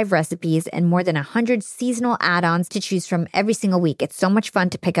 45 recipes and more than 100 seasonal add-ons to choose from every single week. It's so much fun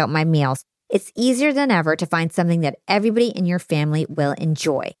to pick out my meals. It's easier than ever to find something that everybody in your family will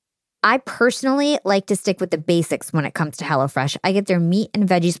enjoy. I personally like to stick with the basics when it comes to HelloFresh. I get their meat and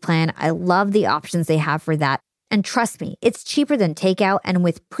veggies plan. I love the options they have for that. And trust me, it's cheaper than takeout, and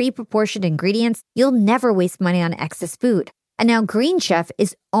with pre-proportioned ingredients, you'll never waste money on excess food. And now Green Chef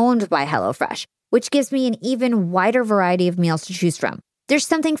is owned by HelloFresh, which gives me an even wider variety of meals to choose from. There's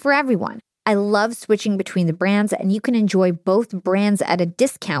something for everyone. I love switching between the brands, and you can enjoy both brands at a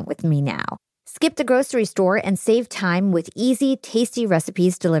discount with me now. Skip the grocery store and save time with easy, tasty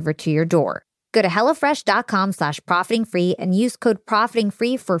recipes delivered to your door. Go to HelloFresh.com/profitingfree and use code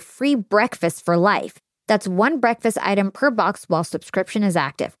profitingfree for free breakfast for life. That's one breakfast item per box while subscription is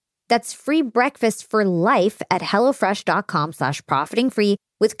active. That's free breakfast for life at HelloFresh.com/profitingfree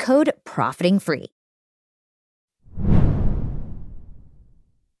with code profitingfree.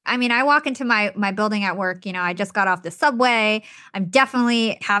 I mean, I walk into my building at work, I just got off the subway. I'm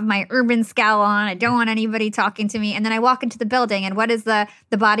definitely have my urban scowl on. I don't want anybody talking to me. And then I walk into the building, and what does the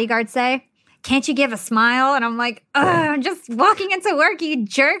bodyguard say? Can't you give a smile? And I'm like, I'm just walking into work, you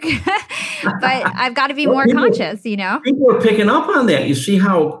jerk. But I've got to be more conscious, People are picking up on that. You see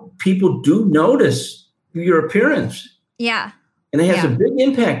how people do notice your appearance. Yeah. And it has a big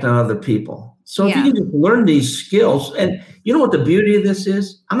impact on other people. So if you can just learn these skills, and you know what the beauty of this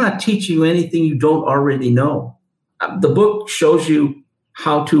is? I'm not teaching you anything you don't already know. The book shows you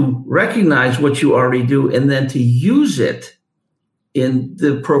how to recognize what you already do and then to use it in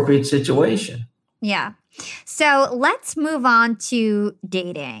the appropriate situation. Yeah. So let's move on to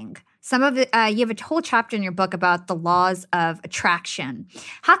dating. Some of it, you have a whole chapter in your book about the laws of attraction.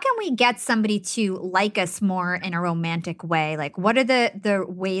 How can we get somebody to like us more in a romantic way? Like, what are the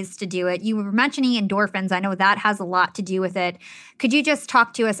ways to do it? You were mentioning endorphins. I know that has a lot to do with it. Could you just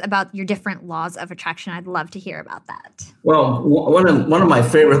talk to us about your different laws of attraction? I'd love to hear about that. Well, one of my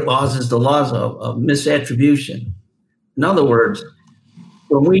favorite laws is the laws of misattribution. In other words,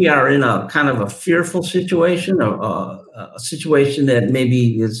 when we are in a kind of a fearful situation, a situation that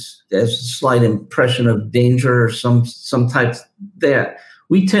maybe has a slight impression of danger or some type that,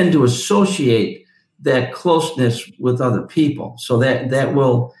 we tend to associate that closeness with other people. So that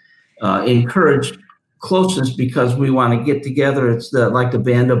will encourage closeness because we want to get together. It's like the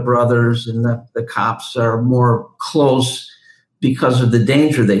Band of Brothers, and the cops are more close because of the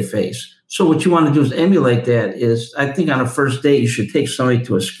danger they face. So what you want to do is emulate that. Is, I think on a first date, you should take somebody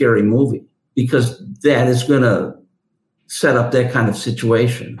to a scary movie, because that is going to set up that kind of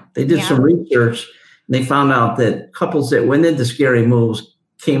situation. They did Yeah. some research, and they found out that couples that went into scary moves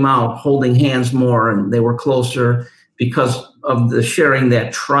came out holding hands more, and they were closer because of the sharing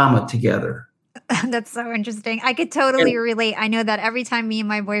that trauma together. That's so interesting. I could totally relate. I know that every time me and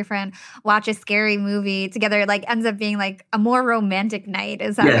my boyfriend watch a scary movie together, it like ends up being like a more romantic night.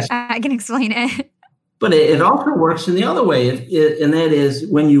 Is that Yes. I can explain it? But it also works in the other way, and that is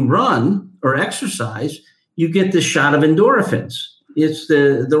when you run or exercise, you get this shot of endorphins. It's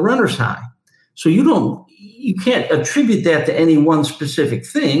the runner's high. So you can't attribute that to any one specific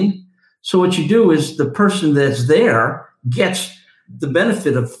thing. So what you do is the person that's there gets the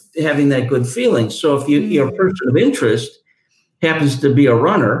benefit of having that good feeling. So if you're a person of interest happens to be a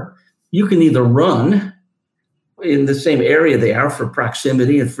runner, you can either run in the same area they are for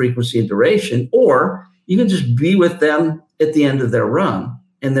proximity and frequency and duration, or you can just be with them at the end of their run,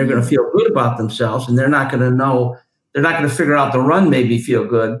 and they're going to feel good about themselves, and they're not going to figure out the run made me feel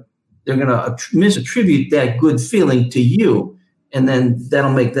good. They're going to misattribute that good feeling to you, and then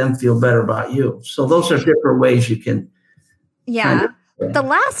that'll make them feel better about you. So those are different ways you can. Yeah. The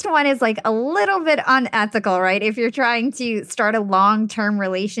last one is like a little bit unethical, right? If you're trying to start a long-term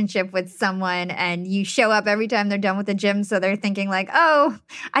relationship with someone and you show up every time they're done with the gym, so they're thinking like, oh,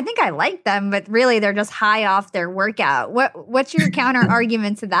 I think I like them, but really they're just high off their workout. What's your counter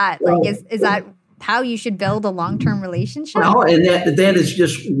argument to that? Like, is that how you should build a long-term relationship? Well, and that is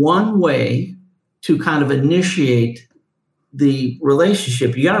just one way to kind of initiate the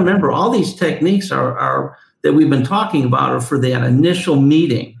relationship. You got to remember, all these techniques are that we've been talking about are for that initial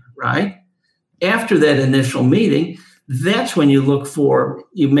meeting, right? After that initial meeting, that's when you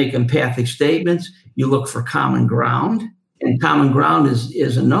make empathic statements, you look for common ground. And common ground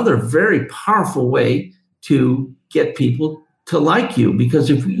is another very powerful way to get people to like you,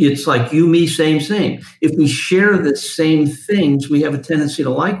 because if it's like you, me, same. If we share the same things, we have a tendency to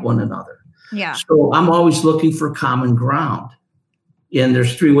like one another. Yeah. So I'm always looking for common ground. And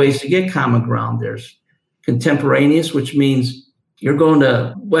there's 3 ways to get common ground. There's contemporaneous, which means you're going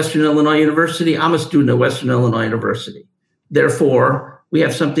to Western Illinois University. I'm a student at Western Illinois University. Therefore, we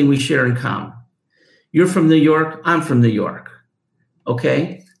have something we share in common. You're from New York. I'm from New York.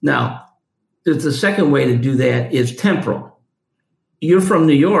 Okay. Now, the second way to do that is temporal. You're from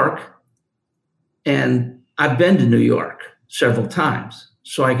New York, and I've been to New York several times.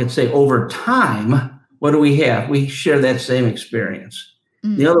 So I could say over time, what do we have? We share that same experience.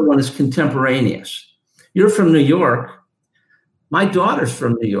 The other one is contemporaneous. You're from New York. My daughter's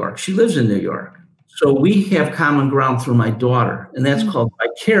from New York. She lives in New York. So we have common ground through my daughter, and that's called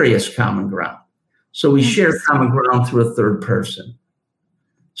vicarious common ground. So we share common ground through a third person.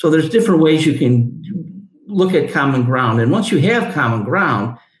 So there's different ways you can look at common ground. And once you have common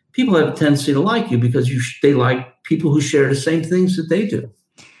ground, people have a tendency to like you because they like people who share the same things that they do.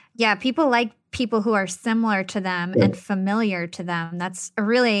 Yeah, people like people who are similar to them and familiar to them. That's a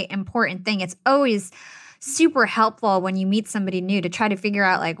really important thing. It's always super helpful when you meet somebody new to try to figure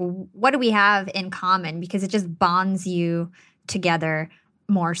out like, what do we have in common, because it just bonds you together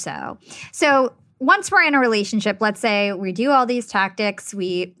more so. So once we're in a relationship, let's say we do all these tactics,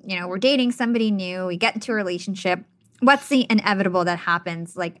 we're dating somebody new, we get into a relationship. What's the inevitable that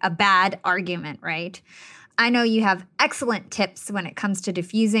happens? Like a bad argument, right? I know you have excellent tips when it comes to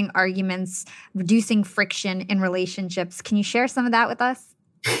diffusing arguments, reducing friction in relationships. Can you share some of that with us?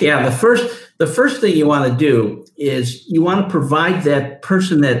 Yeah, the first thing you want to do is you want to provide that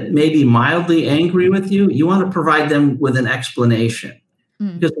person that may be mildly angry with you, you want to provide them with an explanation.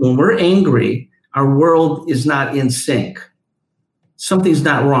 Because when we're angry, our world is not in sync. Something's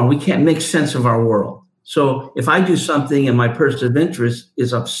not wrong. We can't make sense of our world. So if I do something and my person of interest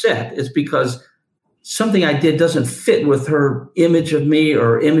is upset, it's because something I did doesn't fit with her image of me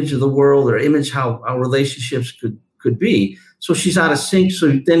or image of the world or image how our relationships could be. So she's out of sync.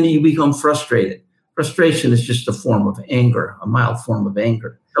 So then you become frustrated. Frustration is just a form of anger, a mild form of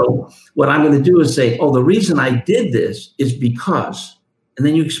anger. So what I'm going to do is say, the reason I did this is because, and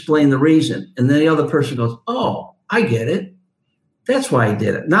then you explain the reason. And then the other person goes, oh, I get it. That's why I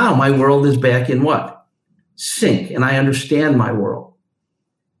did it. Now my world is back in what? Sync. And I understand my world.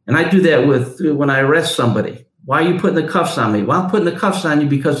 And I do that when I arrest somebody. Why are you putting the cuffs on me? Well, I'm putting the cuffs on you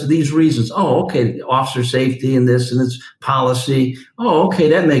because of these reasons. Oh, okay, officer safety and this and it's policy. Oh, okay,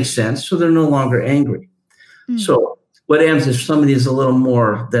 that makes sense. So they're no longer angry. So what happens if somebody is a little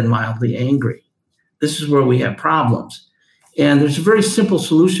more than mildly angry? This is where we have problems. And there's a very simple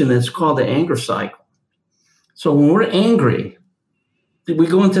solution that's called the anger cycle. So when we're angry, we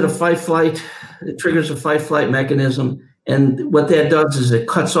go into the fight-flight, it triggers a fight-flight mechanism, And what that does is it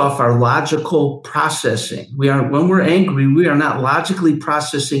cuts off our logical processing. When we're angry, we are not logically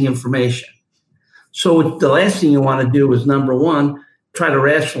processing information. So the last thing you want to do is, number one, try to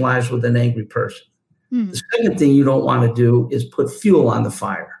rationalize with an angry person. The second thing you don't want to do is put fuel on the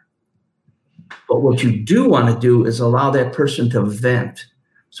fire. But what you do want to do is allow that person to vent.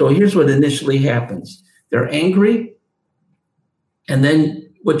 So here's what initially happens. They're angry. And then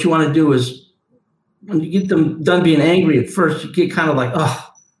what you want to do is, when you get them done being angry at first, you get kind of like, oh,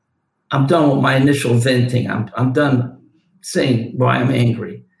 I'm done with my initial venting. I'm done saying why I'm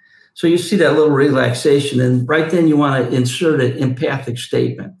angry. So you see that little relaxation. And right then you want to insert an empathic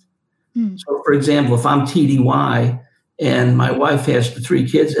statement. So for example, if I'm TDY and my wife has the 3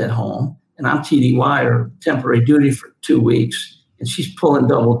 kids at home, and I'm TDY or temporary duty for 2 weeks, and she's pulling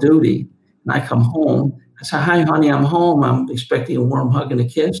double duty, and I come home, I say, hi, honey, I'm home. I'm expecting a warm hug and a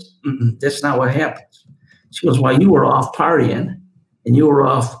kiss. That's not what happens. She goes, while you were off partying and you were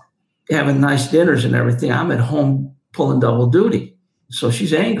off having nice dinners and everything, I'm at home pulling double duty. So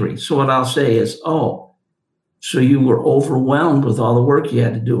she's angry. So what I'll say is, oh, so you were overwhelmed with all the work you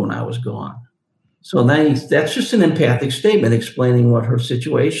had to do when I was gone. So then that's just an empathic statement explaining what her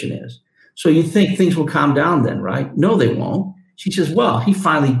situation is. So you think things will calm down then, right? No, they won't. She says, well, he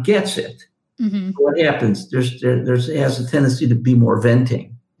finally gets it. What happens? There has a tendency to be more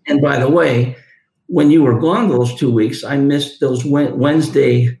venting. And by the way, when you were gone those 2 weeks, I missed those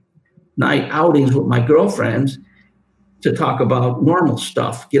Wednesday night outings with my girlfriends to talk about normal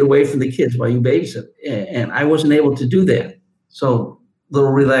stuff, get away from the kids while you babysit. And I wasn't able to do that. So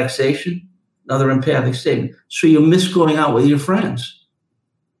little relaxation, another empathic statement. So you miss going out with your friends.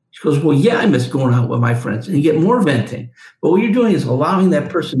 She goes, well, yeah, I miss going out with my friends. And you get more venting. But what you're doing is allowing that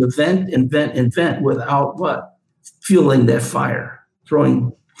person to vent and vent and vent without what? Fueling that fire,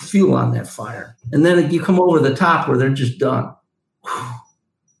 throwing fuel on that fire. And then you come over the top where they're just done.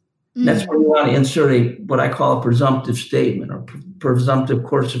 That's where you want to insert what I call a presumptive statement or presumptive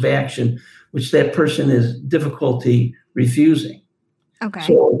course of action, which that person is difficulty refusing. Okay.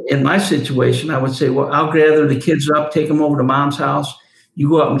 So in my situation, I would say, well, I'll gather the kids up, take them over to mom's house. You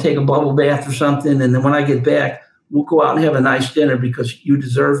go out and take a bubble bath or something. And then when I get back, we'll go out and have a nice dinner because you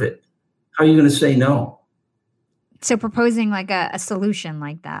deserve it. How are you going to say no? So proposing like a solution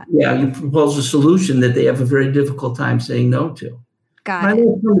like that. Yeah, you propose a solution that they have a very difficult time saying no to. Got I it.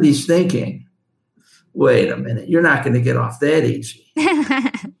 know somebody's thinking, wait a minute, you're not going to get off that easy.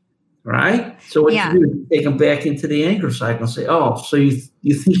 Right? So what you do is take them back into the anger cycle and say, oh, so you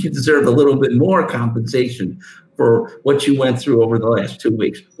think you deserve a little bit more compensation for what you went through over the last 2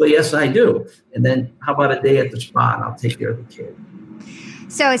 weeks. Well, yes, I do. And then how about a day at the spa and I'll take care of the kid.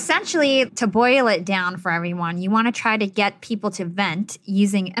 So essentially, to boil it down for everyone, you want to try to get people to vent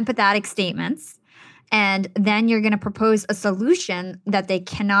using empathetic statements. And then you're going to propose a solution that they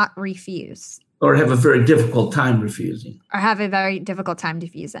cannot refuse. Or have a very difficult time refusing. Or have a very difficult time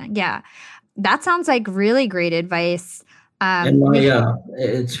refusing. Yeah. That sounds like really great advice. And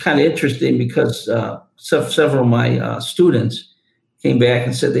it's kind of interesting because several of my students came back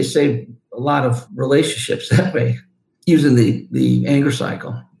and said they saved a lot of relationships that way using the anger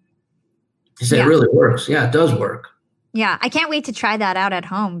cycle. They said it really works. Yeah, it does work. Yeah, I can't wait to try that out at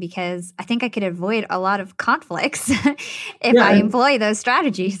home because I think I could avoid a lot of conflicts if I employ those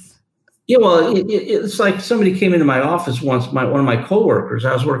strategies. Yeah, well, it's like somebody came into my office once, one of my coworkers.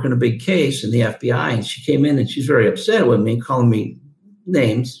 I was working a big case in the FBI, and she came in and she's very upset with me, calling me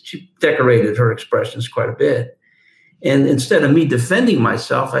names. She decorated her expressions quite a bit. And instead of me defending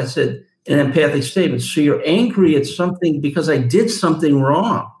myself, I said an empathic statement. So you're angry at something because I did something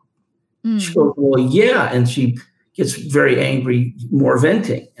wrong. She goes, well, yeah. And she gets very angry, more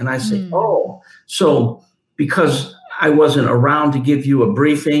venting. And I say, oh, so because I wasn't around to give you a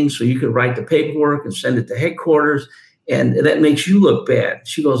briefing so you could write the paperwork and send it to headquarters, and that makes you look bad.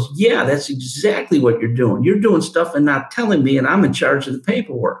 She goes, yeah, that's exactly what you're doing. You're doing stuff and not telling me, and I'm in charge of the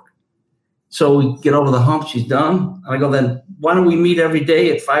paperwork. So we get over the hump. She's done. I go, then why don't we meet every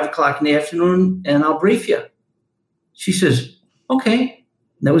day at 5:00 in the afternoon and I'll brief you? She says, okay.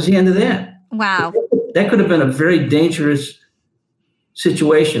 That was the end of that. Wow. That could have been a very dangerous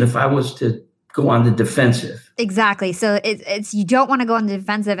situation if I was to go on the defensive. Exactly. So it's you don't want to go on the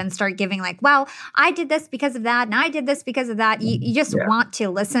defensive and start giving like, well, I did this because of that, and I did this because of that. You just want to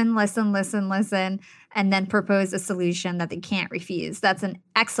listen, and then propose a solution that they can't refuse. That's an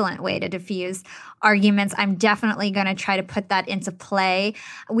excellent way to diffuse arguments. I'm definitely going to try to put that into play.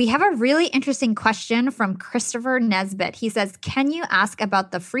 We have a really interesting question from Christopher Nesbitt. He says, can you ask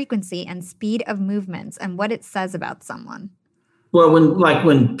about the frequency and speed of movements and what it says about someone? Well,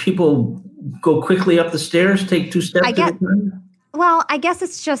 when people go quickly up the stairs, take 2 steps at a time? Well, I guess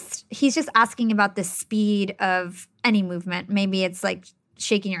he's just asking about the speed of any movement. Maybe it's like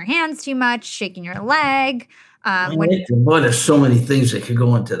shaking your hands too much, shaking your leg. Boy, there's so many things that could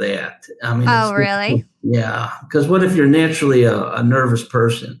go into that. I mean, really? Yeah. Because what if you're naturally a nervous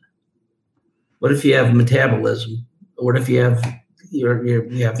person? What if you have metabolism? What if you have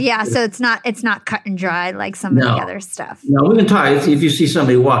so it's not cut and dry like some of the other stuff. No, we can talk. If you see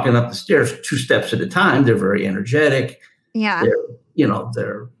somebody walking up the stairs 2 steps at a time, they're very energetic. Yeah.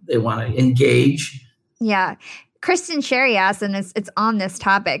 They want to engage. Yeah. Kristen Sherry asked, and it's on this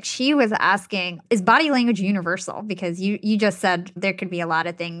topic. She was asking, is body language universal? Because you just said there could be a lot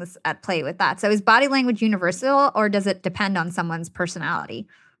of things at play with that. So is body language universal, or does it depend on someone's personality?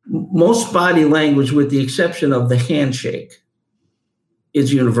 Most body language, with the exception of the handshake,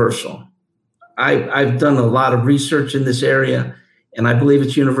 is universal. I've done a lot of research in this area, and I believe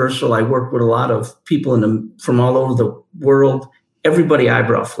it's universal. I work with a lot of people from all over the world. Everybody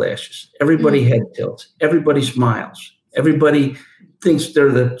eyebrow flashes. Everybody head tilts. Everybody smiles. Everybody thinks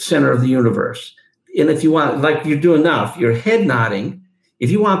they're the center of the universe. And if you want, like you're doing now, if you're head nodding,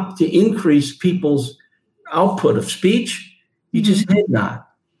 if you want to increase people's output of speech, you just head nod.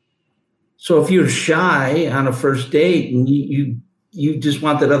 So if you're shy on a first date and you just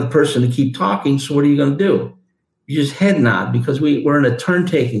want that other person to keep talking, so what are you going to do? You just head nod, because we're in a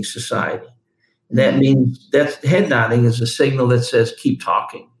turn-taking society. And that means that head nodding is a signal that says, keep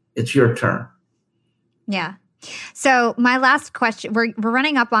talking. It's your turn. Yeah. So my last question, we're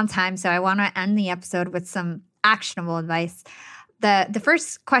running up on time, so I want to end the episode with some actionable advice. The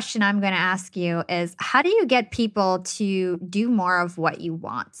first question I'm going to ask you is, how do you get people to do more of what you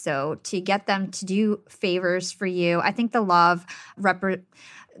want? So to get them to do favors for you, I think the law of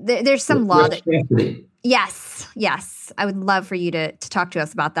there's some law that... Yes. I would love for you to talk to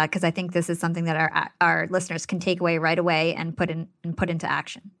us about that, because I think this is something that our listeners can take away right away and put into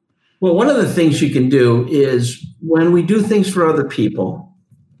action. Well, one of the things you can do is, when we do things for other people,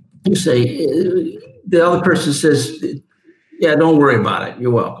 you say, the other person says, yeah, don't worry about it.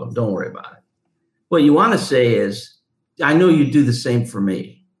 You're welcome. Don't worry about it. What you want to say is, I know you do the same for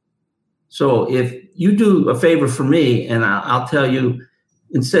me. So if you do a favor for me, and I'll tell you,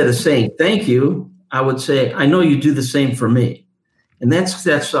 instead of saying thank you, I would say, I know you do the same for me. And that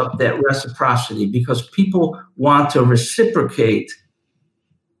sets up that reciprocity, because people want to reciprocate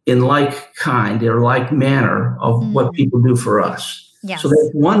in like kind or like manner of what people do for us. Yes. So that's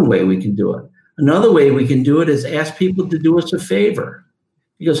one way we can do it. Another way we can do it is ask people to do us a favor.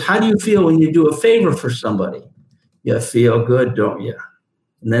 Because how do you feel when you do a favor for somebody? You feel good, don't you?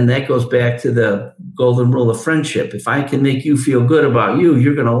 And then that goes back to the golden rule of friendship. If I can make you feel good about you,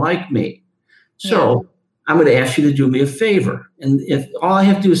 you're going to like me. So I'm going to ask you to do me a favor. And if all I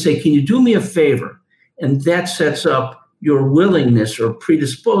have to do is say, can you do me a favor? And that sets up your willingness, or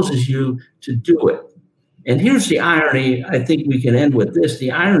predisposes you to do it. And here's the irony. I think we can end with this.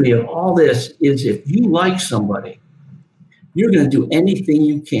 The irony of all this is, if you like somebody, you're going to do anything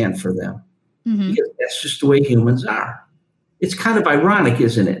you can for them. Because that's just the way humans are. It's kind of ironic,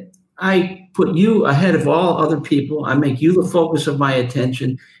 isn't it? I put you ahead of all other people. I make you the focus of my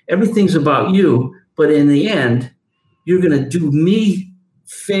attention. Everything's about you. But in the end, you're going to do me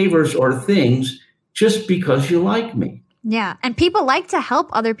favors or things just because you like me. Yeah. And people like to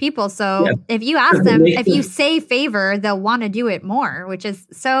help other people. So if you ask them, if you say favor, they'll want to do it more, which is,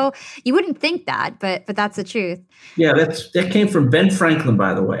 so you wouldn't think that, but that's the truth. Yeah, that came from Ben Franklin,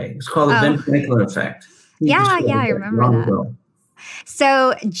 by the way. It's called the Ben Franklin effect. I remember that.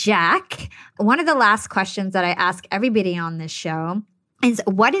 So, Jack, one of the last questions that I ask everybody on this show is,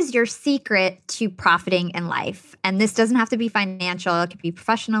 what is your secret to profiting in life? And this doesn't have to be financial. It could be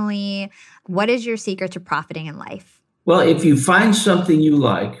professionally. What is your secret to profiting in life? Well, if you find something you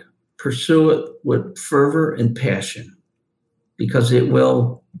like, pursue it with fervor and passion, because it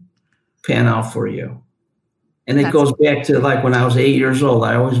will pan out for you. And it goes back to, like, when I was 8 years old,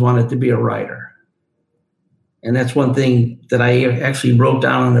 I always wanted to be a writer. And that's one thing that I actually wrote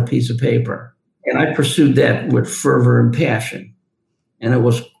down on a piece of paper. And I pursued that with fervor and passion. And it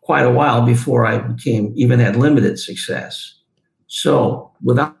was quite a while before I even had limited success. So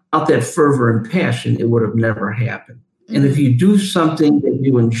without that fervor and passion, it would have never happened. And if you do something that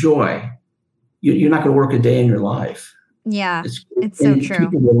you enjoy, you're not going to work a day in your life. Yeah, it's so true.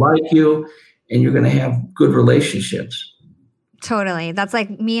 People will like you, and you're going to have good relationships. Totally. That's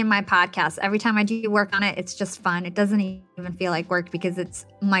like me and my podcast. Every time I do work on it, it's just fun. It doesn't even feel like work because it's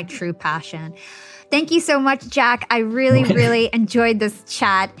my true passion. Thank you so much, Jack. I really, really enjoyed this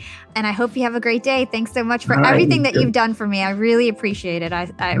chat, and I hope you have a great day. Thanks so much for everything that you've done for me. I really appreciate it.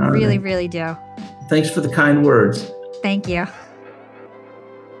 I really, really do. Thanks for the kind words. Thank you.